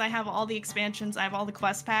this, because I have all the expansions, I have all the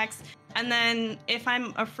quest packs, and then if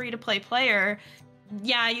I'm a free-to-play player,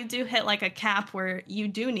 yeah, you do hit like a cap where you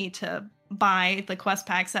do need to buy the quest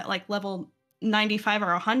packs at like level 95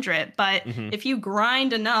 or 100, but if you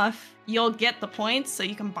grind enough, you'll get the points, so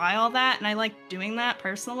you can buy all that, and I like doing that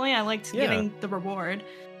personally. I liked getting the reward.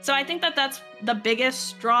 So I think that's the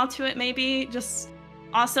biggest draw to it, maybe. Just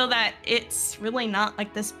also that it's really not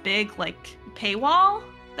like this big like paywall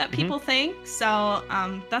that people think. So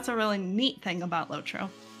that's a really neat thing about LOTRO.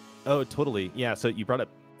 Oh, totally. Yeah, so you brought up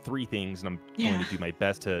 3 things, and I'm going to do my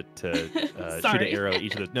best to shoot an arrow at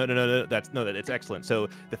each of those. No, that's excellent. So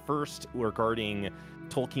the first, regarding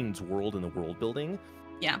Tolkien's world and the world building.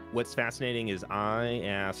 Yeah. What's fascinating is I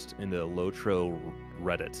asked in the LOTRO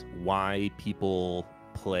Reddit why people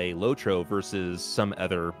play LOTRO versus some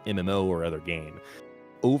other MMO or other game.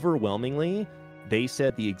 Overwhelmingly, they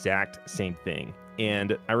said the exact same thing.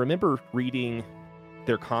 And I remember reading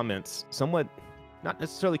their comments somewhat, not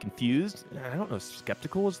necessarily confused. I don't know if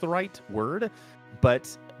skeptical is the right word,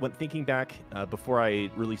 but when thinking back, before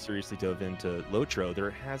I really seriously dove into LOTRO, there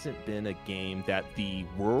hasn't been a game that the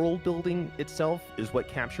world building itself is what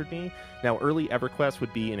captured me. Now, early EverQuest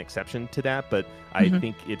would be an exception to that, but I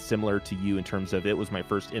think it's similar to you in terms of it was my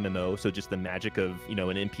first MMO, so just the magic of, you know,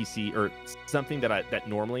 an NPC or something that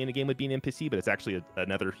normally in a game would be an NPC, but it's actually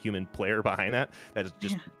another human player behind that. That is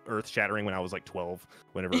just earth-shattering when I was like 12,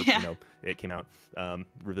 whenever you know it came out.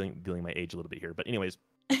 Revealing my age a little bit here, but anyways.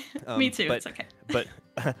 Me too. It's okay. But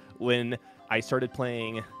when I started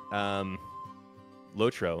playing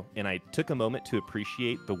LOTRO and I took a moment to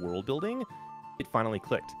appreciate the world building, it finally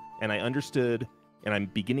clicked, and I understood, and I'm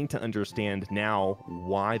beginning to understand now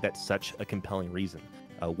why that's such a compelling reason.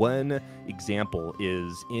 One example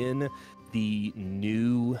is in the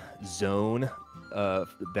new zone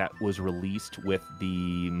that was released with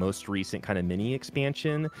the most recent kind of mini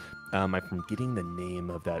expansion. I'm forgetting the name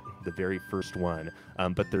of the very first one,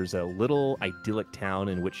 but there's a little idyllic town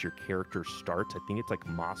in which your character starts. I think it's like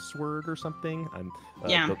Mossword or something.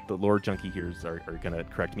 The lore junkie here are going to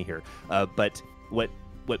correct me here. But what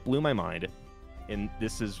blew my mind, and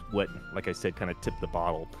this is what, like I said, kind of tipped the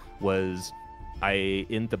bottle, was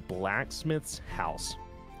in the blacksmith's house.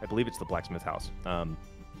 I believe it's the blacksmith house,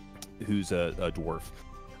 who's a dwarf,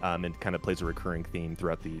 and kind of plays a recurring theme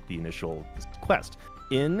throughout the initial quest.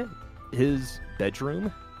 In his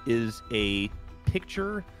bedroom is a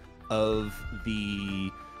picture of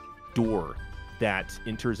the door that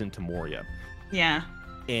enters into Moria. Yeah.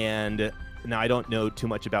 And now I don't know too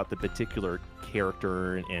much about the particular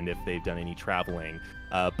character and if they've done any traveling,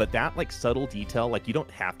 but that like subtle detail, like you don't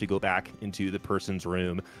have to go back into the person's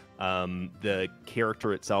room. The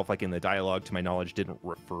character itself, like in the dialogue, to my knowledge, didn't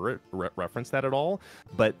reference that at all.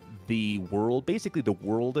 But the world, basically the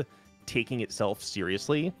world taking itself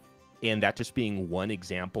seriously, and that just being one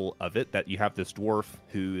example of it, that you have this dwarf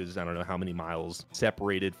who is, I don't know how many miles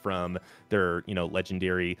separated from their,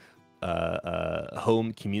 legendary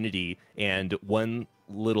home community, and one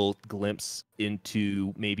little glimpse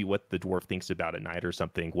into maybe what the dwarf thinks about at night or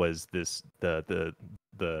something was this the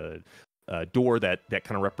door that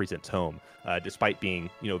kind of represents home, despite being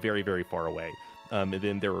very, very far away. And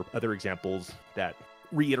then there were other examples that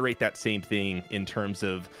reiterate that same thing in terms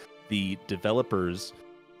of the developers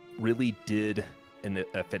really did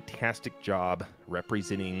a fantastic job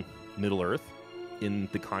representing Middle Earth in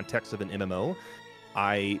the context of an MMO.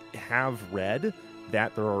 I have read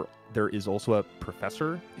that there is also a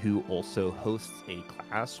professor who also hosts a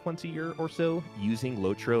class once a year or so using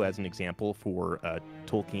LOTRO as an example for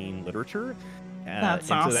Tolkien literature.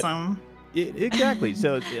 That's awesome. Exactly.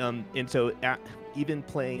 So even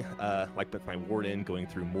playing like with my warden, going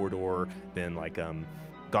through Mordor, then like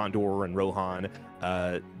Gondor and Rohan,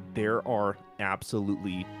 there are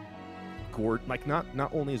absolutely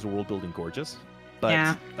not only is the world building gorgeous,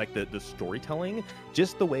 but like the storytelling,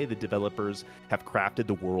 just the way the developers have crafted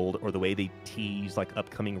the world, or the way they tease like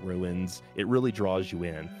upcoming ruins, it really draws you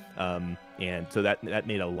in. And so that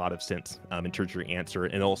made a lot of sense in terms of your answer,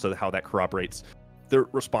 and also how that corroborates the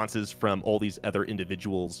responses from all these other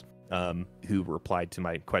individuals who replied to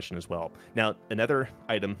my question as well. Now, another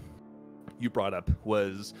item you brought up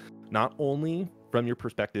was, not only from your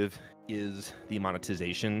perspective is the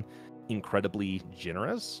monetization incredibly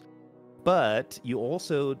generous, but you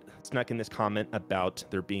also snuck in this comment about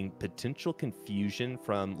there being potential confusion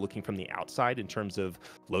from looking from the outside in terms of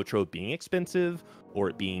LOTRO being expensive, or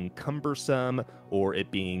it being cumbersome, or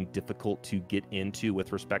it being difficult to get into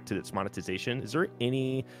with respect to its monetization. Is there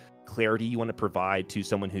any clarity you want to provide to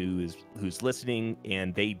someone who's listening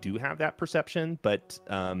and they do have that perception, but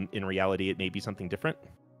in reality it may be something different?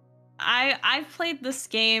 I've played this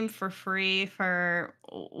game for free for,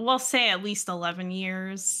 we'll say, at least 11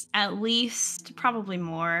 years, at least, probably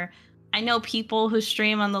more. I know people who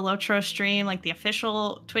stream on the LOTRO stream, like the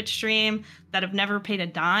official Twitch stream, that have never paid a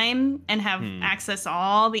dime and have access to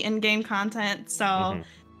all the in-game content. So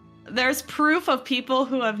there's proof of people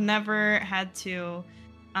who have never had to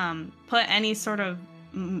put any sort of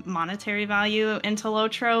monetary value into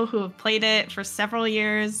LOTRO, who have played it for several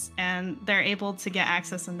years, and they're able to get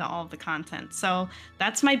access into all of the content. So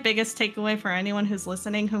that's my biggest takeaway for anyone who's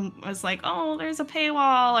listening who was like, oh, there's a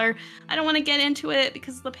paywall, or I don't want to get into it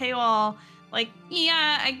because of the paywall. Like,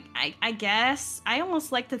 yeah, I guess I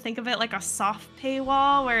almost like to think of it like a soft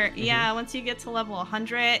paywall where once you get to level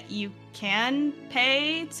 100 you can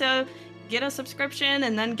pay to get a subscription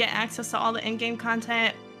and then get access to all the in-game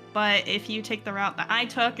content. But if you take the route that I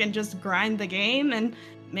took and just grind the game and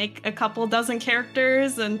make a couple dozen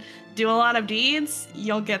characters and do a lot of deeds,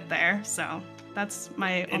 you'll get there. So that's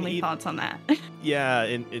my only thoughts on that. Yeah,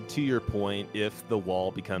 and to your point, if the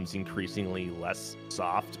wall becomes increasingly less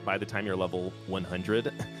soft by the time you're level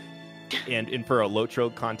 100, and for a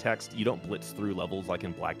LOTRO context, you don't blitz through levels like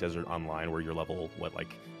in Black Desert Online where you're level,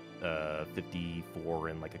 54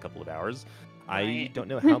 in like a couple of hours. Right. I don't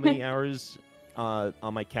know how many hours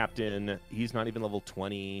on my captain. He's not even level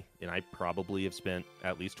 20, and I probably have spent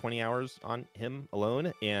at least 20 hours on him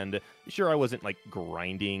alone. And sure, I wasn't like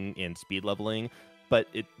grinding and speed leveling, but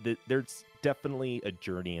there's definitely a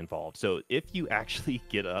journey involved. So if you actually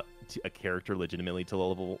get a character legitimately to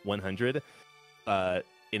level 100, and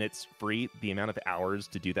it's free, the amount of hours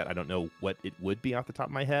to do that, I don't know what it would be off the top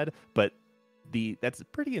of my head, but that's a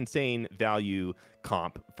pretty insane value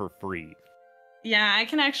comp for free. Yeah, I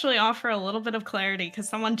can actually offer a little bit of clarity because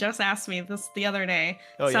someone just asked me this the other day.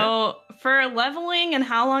 For leveling and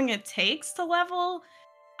how long it takes to level,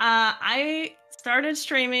 I started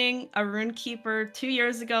streaming a Runekeeper 2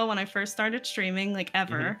 years ago when I first started streaming, like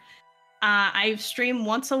ever. I stream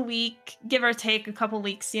once a week, give or take a couple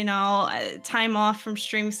weeks, time off from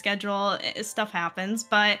stream schedule, stuff happens.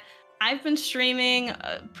 But I've been streaming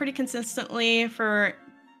pretty consistently for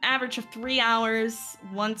average of 3 hours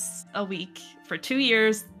once a week for 2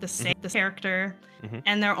 years, the same character,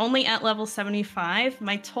 and they're only at level 75.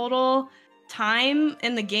 My total time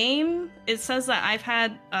in the game, it says that I've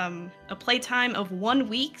had a playtime of 1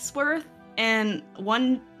 week's worth and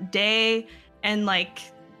 1 day and like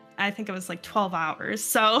I think it was like 12 hours.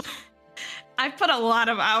 So I've put a lot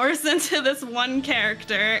of hours into this one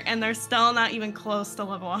character and they're still not even close to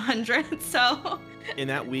level 100. So and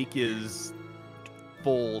that week is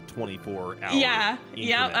full 24 hours. Yeah.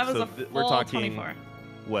 Yeah, that was so a full we're talking 24.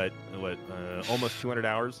 What almost 200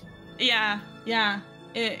 hours? Yeah.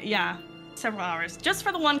 Several hours just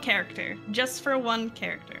for the one character. Just for one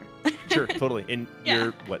character. Sure, totally. And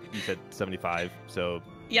you're what you said 75. So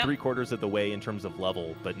 3/4 of the way in terms of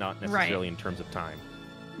level, but not necessarily in terms of time.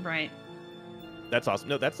 Right. That's awesome.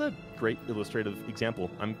 No, that's a great illustrative example.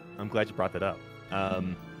 I'm glad you brought that up.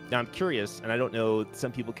 Now I'm curious, and I don't know,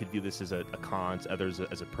 some people could view this as a con, others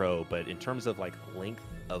as a pro, but in terms of like length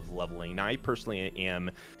of leveling, now I personally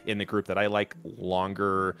am in the group that I like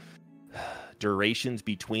longer durations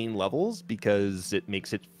between levels because it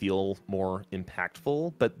makes it feel more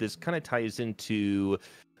impactful. But this kind of ties into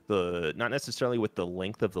the, not necessarily with the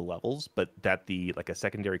length of the levels, but that the like a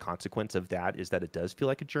secondary consequence of that is that it does feel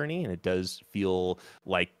like a journey, and it does feel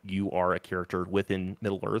like you are a character within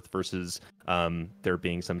Middle Earth versus there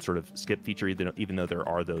being some sort of skip feature, even though there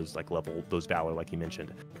are those like those valor like you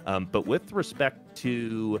mentioned. But with respect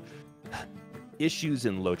to issues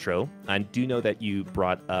in LOTRO, I do know that you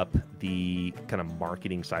brought up the kind of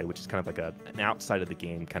marketing side, which is kind of like an outside of the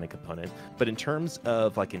game kind of component. But in terms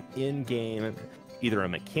of like an in-game, either a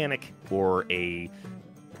mechanic or a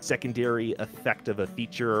secondary effect of a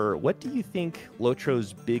feature, what do you think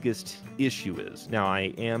LOTRO's biggest issue is? Now,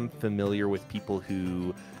 I am familiar with people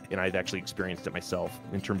who, and I've actually experienced it myself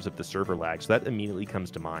in terms of the server lag, so that immediately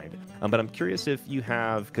comes to mind. But I'm curious if you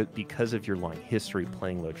have, because of your long history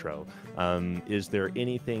playing LOTRO, is there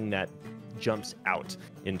anything that jumps out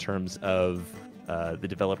in terms of the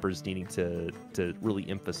developers needing to really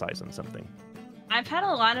emphasize on something? I've had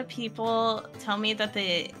a lot of people tell me that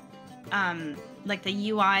the like the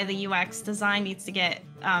UI, the UX design needs to get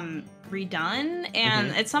redone, and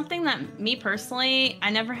it's something that me personally, I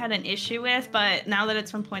never had an issue with, but now that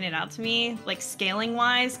it's been pointed out to me, like scaling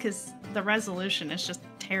wise, because the resolution is just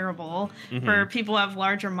terrible for people who have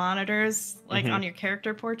larger monitors, like on your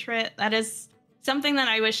character portrait. That is something that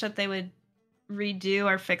I wish that they would redo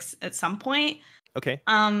or fix at some point. Okay.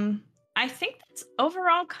 I think that's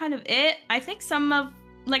overall kind of it. I think some of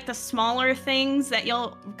like the smaller things that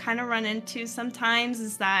you'll kind of run into sometimes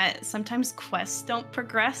is that sometimes quests don't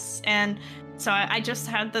progress. And so I just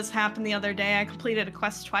had this happen the other day. I completed a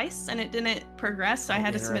quest twice and it didn't progress, so I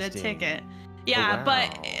had to submit a ticket. Yeah,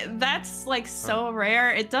 but that's like so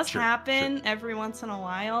rare. It does happen every once in a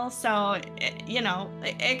while. So,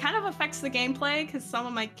 it kind of affects the gameplay because some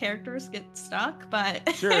of my characters get stuck, but...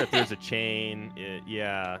 Sure, if there's a chain,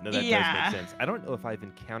 that does make sense. I don't know if I've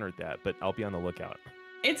encountered that, but I'll be on the lookout.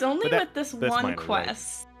 It's only with this one minor,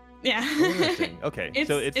 quest. Right? Yeah. Interesting. Okay,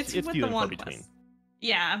 so it's with few the and one far between. Quest.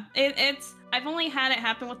 Yeah, it's I've only had it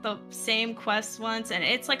happen with the same quest once, and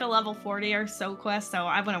it's like a level 40 or so quest, so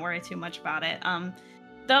I wouldn't worry too much about it.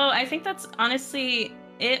 Though I think that's honestly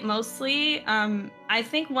it mostly. I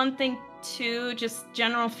think one thing too, just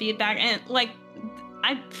general feedback, and like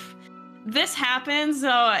this happens,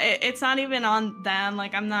 so it's not even on them.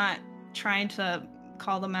 Like I'm not trying to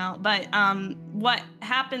call them out, but what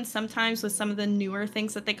happens sometimes with some of the newer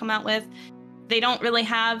things that they come out with, they don't really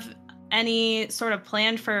have any sort of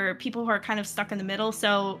plan for people who are kind of stuck in the middle.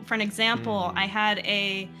 So for an example, I had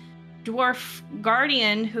a dwarf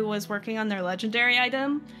guardian who was working on their legendary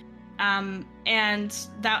item, and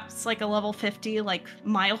that's like a level 50 like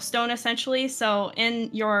milestone essentially. So in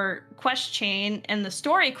your quest chain, in the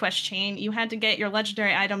story quest chain, you had to get your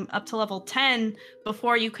legendary item up to level 10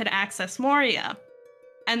 before you could access Moria.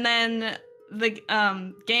 And then the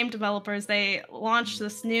game developers, they launched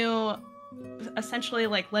this new essentially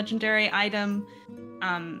like legendary item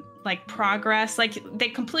like progress, like they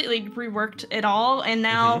completely reworked it all, and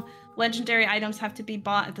now legendary items have to be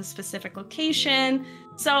bought at the specific location.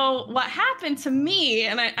 So what happened to me,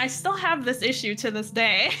 and I still have this issue to this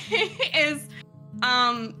day, is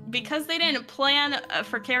because they didn't plan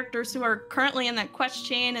for characters who are currently in that quest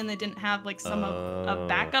chain, and they didn't have like a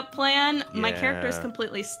backup plan, my character is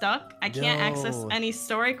completely stuck. I can't access any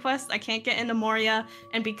story quests. I can't get into Moria,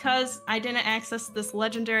 and because I didn't access this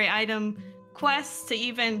legendary item quest to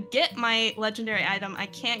even get my legendary item, I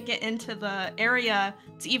can't get into the area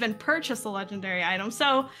to even purchase a legendary item.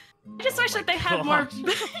 So I just wish that they had more.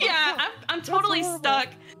 Yeah, I'm totally stuck.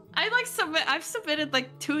 I've submitted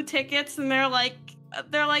like 2 tickets, and they're like,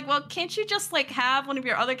 well, can't you just like have one of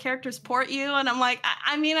your other characters port you? And I'm like,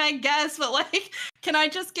 I mean, I guess, but like, can I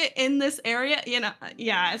just get in this area? You know,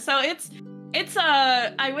 yeah. So it's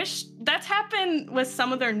I wish that's happened with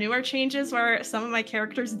some of their newer changes where some of my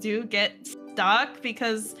characters do get stuck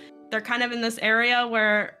because they're kind of in this area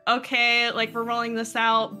where, okay, like we're rolling this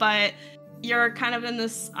out, but you're kind of in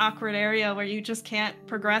this awkward area where you just can't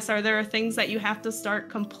progress, or there are things that you have to start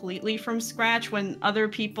completely from scratch when other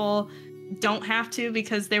people don't have to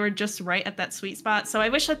because they were just right at that sweet spot. So I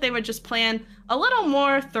wish that they would just plan a little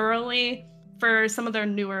more thoroughly for some of their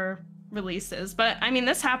newer releases. But I mean,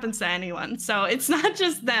 this happens to anyone, so it's not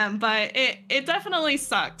just them, but it definitely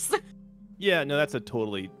sucks. Yeah, no, that's a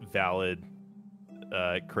totally valid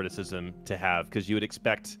criticism to have, because you would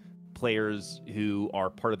expect players who are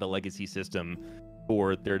part of the legacy system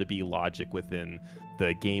for there to be logic within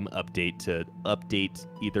the game update to update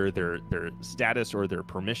either their status or their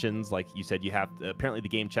permissions. Like you said, you have apparently the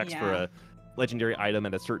game checks for a legendary item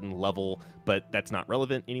at a certain level, but that's not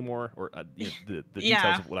relevant anymore, or you know, the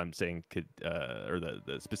details of what I'm saying could or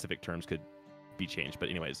the specific terms could be changed. But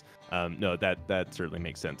anyways, no, that certainly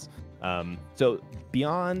makes sense. So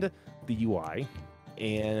beyond the UI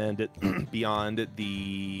and beyond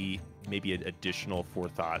the maybe an additional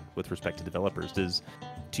forethought with respect to developers, is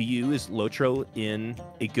LOTRO in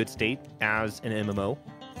a good state as an MMO?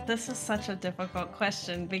 This is such a difficult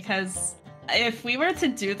question, because if we were to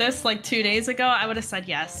do this like 2 days ago, I would have said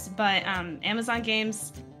yes. But Amazon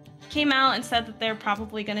Games came out and said that they're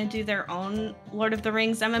probably going to do their own Lord of the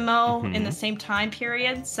Rings MMO in the same time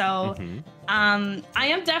period. So I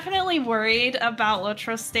am definitely worried about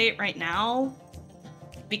LOTRO's state right now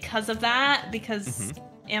because of that, because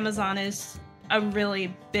Amazon is a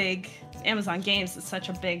really big, Amazon Games is such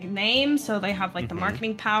a big name, so they have like the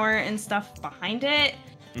marketing power and stuff behind it.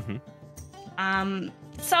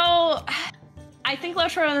 So I think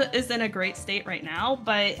LOTRO is in a great state right now,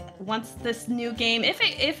 but once this new game, if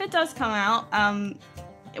it does come out,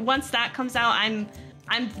 once that comes out,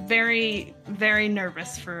 I'm very, very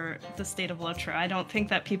nervous for the state of LOTRO. I don't think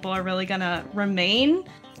that people are really gonna remain,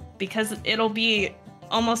 because it'll be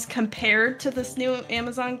almost compared to this new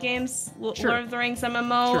Amazon Games Lord of the Rings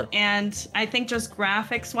MMO, and I think just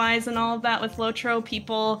graphics wise and all of that with LOTRO,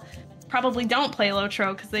 people probably don't play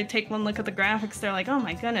LOTRO because they take one look at the graphics, they're like, oh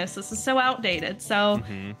my goodness, this is so outdated. So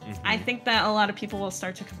I think that a lot of people will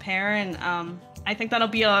start to compare, and I think that'll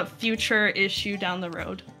be a future issue down the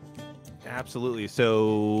road. Absolutely.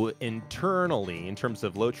 So internally, in terms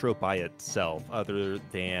of LOTRO by itself, other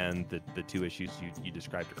than the 2 issues you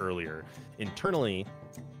described earlier, internally,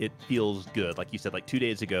 it feels good. Like you said, like 2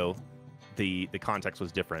 days ago, the context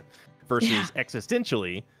was different. Versus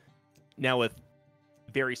existentially, now with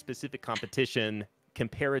very specific competition,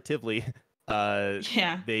 comparatively,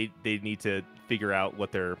 they need to figure out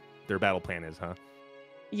what their battle plan is, huh?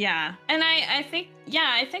 Yeah, and I think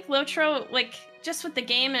LOTRO, like, just with the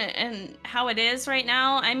game and how it is right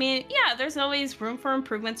now, I mean, yeah, there's always room for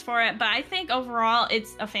improvements for it, but I think overall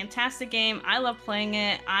it's a fantastic game. I love playing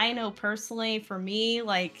it. I know personally, for me,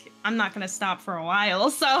 like, I'm not gonna stop for a while,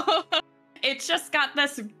 so it's just got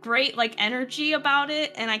this great like energy about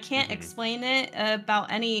it, and I can't explain it about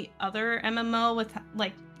any other MMO with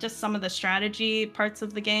like just some of the strategy parts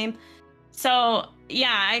of the game. So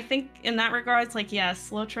yeah, I think in that regards, like,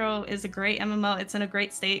 yes, LOTRO is a great MMO. It's in a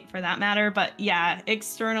great state for that matter. But yeah,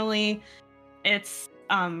 externally, it's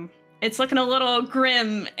looking a little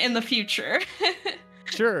grim in the future.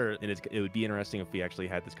 Sure, and it would be interesting if we actually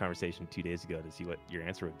had this conversation 2 days ago to see what your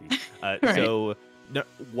answer would be. Right. So,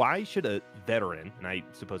 why should a veteran, and I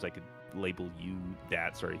suppose I could label you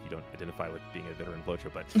that, sorry if you don't identify with being a veteran of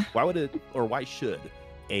LOTRO, but why should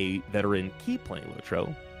a veteran keep playing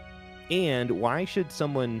LOTRO? And why should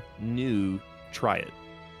someone new try it?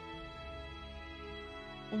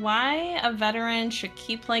 Why a veteran should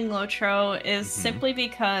keep playing LOTRO is simply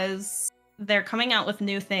because they're coming out with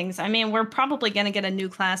new things. I mean, we're probably going to get a new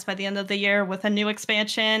class by the end of the year with a new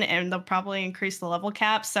expansion, and they'll probably increase the level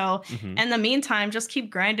cap. So in the meantime, just keep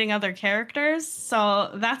grinding other characters.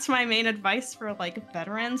 So that's my main advice for like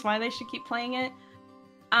veterans, why they should keep playing it.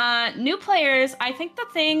 New players, I think the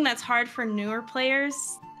thing that's hard for newer players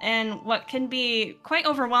and what can be quite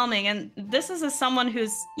overwhelming, and this is as someone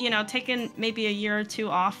who's, you know, taken maybe a year or 2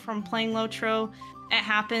 off from playing LOTRO, it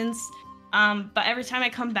happens. But every time I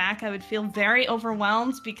come back, I would feel very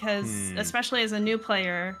overwhelmed because, especially as a new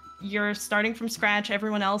player, you're starting from scratch.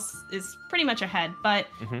 Everyone else is pretty much ahead. But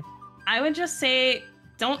I would just say,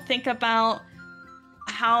 don't think about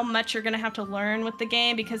how much you're going to have to learn with the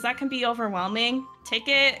game, because that can be overwhelming. Take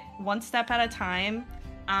it one step at a time.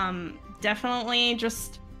 definitely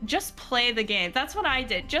just play the game. That's what I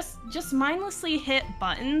did. Just mindlessly hit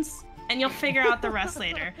buttons, and you'll figure out the rest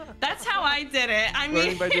later. That's how I did it. I mean,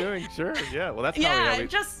 learning by doing, sure, yeah. Well,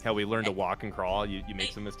 that's how we learn to walk and crawl. You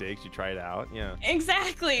make some mistakes, you try it out, yeah.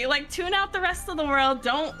 Exactly. Like, tune out the rest of the world.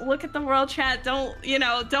 Don't look at the world chat.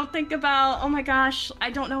 Don't think about, oh my gosh, I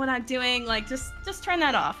don't know what I'm doing. Like, just turn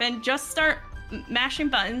that off and just start mashing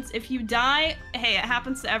buttons. If you die, hey, it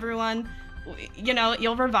happens to everyone.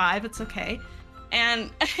 You'll revive. It's okay. And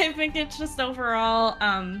I think it's just overall,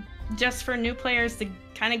 just for new players to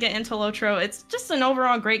kind of get into LOTRO, it's just an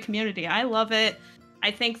overall great community. I love it.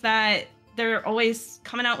 I think that they're always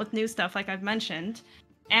coming out with new stuff, like I've mentioned.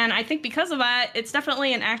 And I think because of that, it's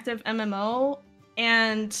definitely an active MMO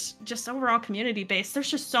and just overall community based.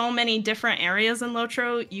 There's just so many different areas in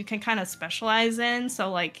LOTRO you can kind of specialize in.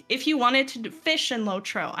 So like, if you wanted to fish in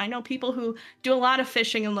LOTRO, I know people who do a lot of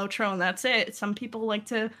fishing in LOTRO and that's it. Some people like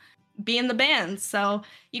to be in the bands. So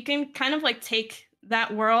you can kind of like take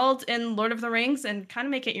that world in Lord of the Rings and kind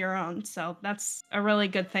of make it your own. So that's a really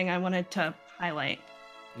good thing I wanted to highlight.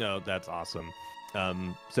 No, that's awesome.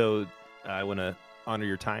 So I want to honor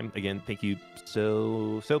your time again. Thank you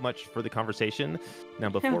so much for the conversation. Now,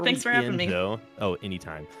 before thanks for having me. Though,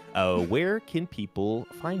 anytime. Where can people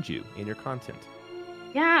find you and your content?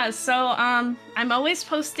 Yeah, so I'm always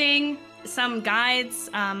posting some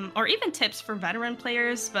guides or even tips for veteran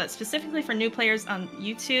players, but specifically for new players on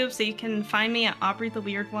YouTube. So you can find me at Aubrey the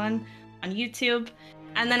Weird One on YouTube.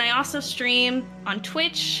 And then I also stream on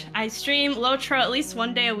Twitch. I stream LOTRO at least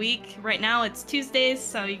one day a week. Right now it's Tuesdays,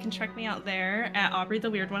 so you can check me out there at Aubrey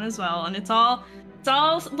the Weird One as well. And it's all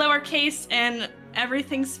lowercase and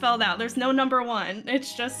everything's spelled out. There's no number 1.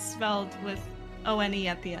 It's just spelled with O-N-E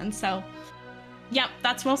at the end. So yeah,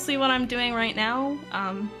 that's mostly what I'm doing right now.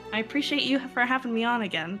 I appreciate you for having me on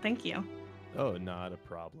again. Thank you. Oh, not a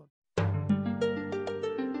problem.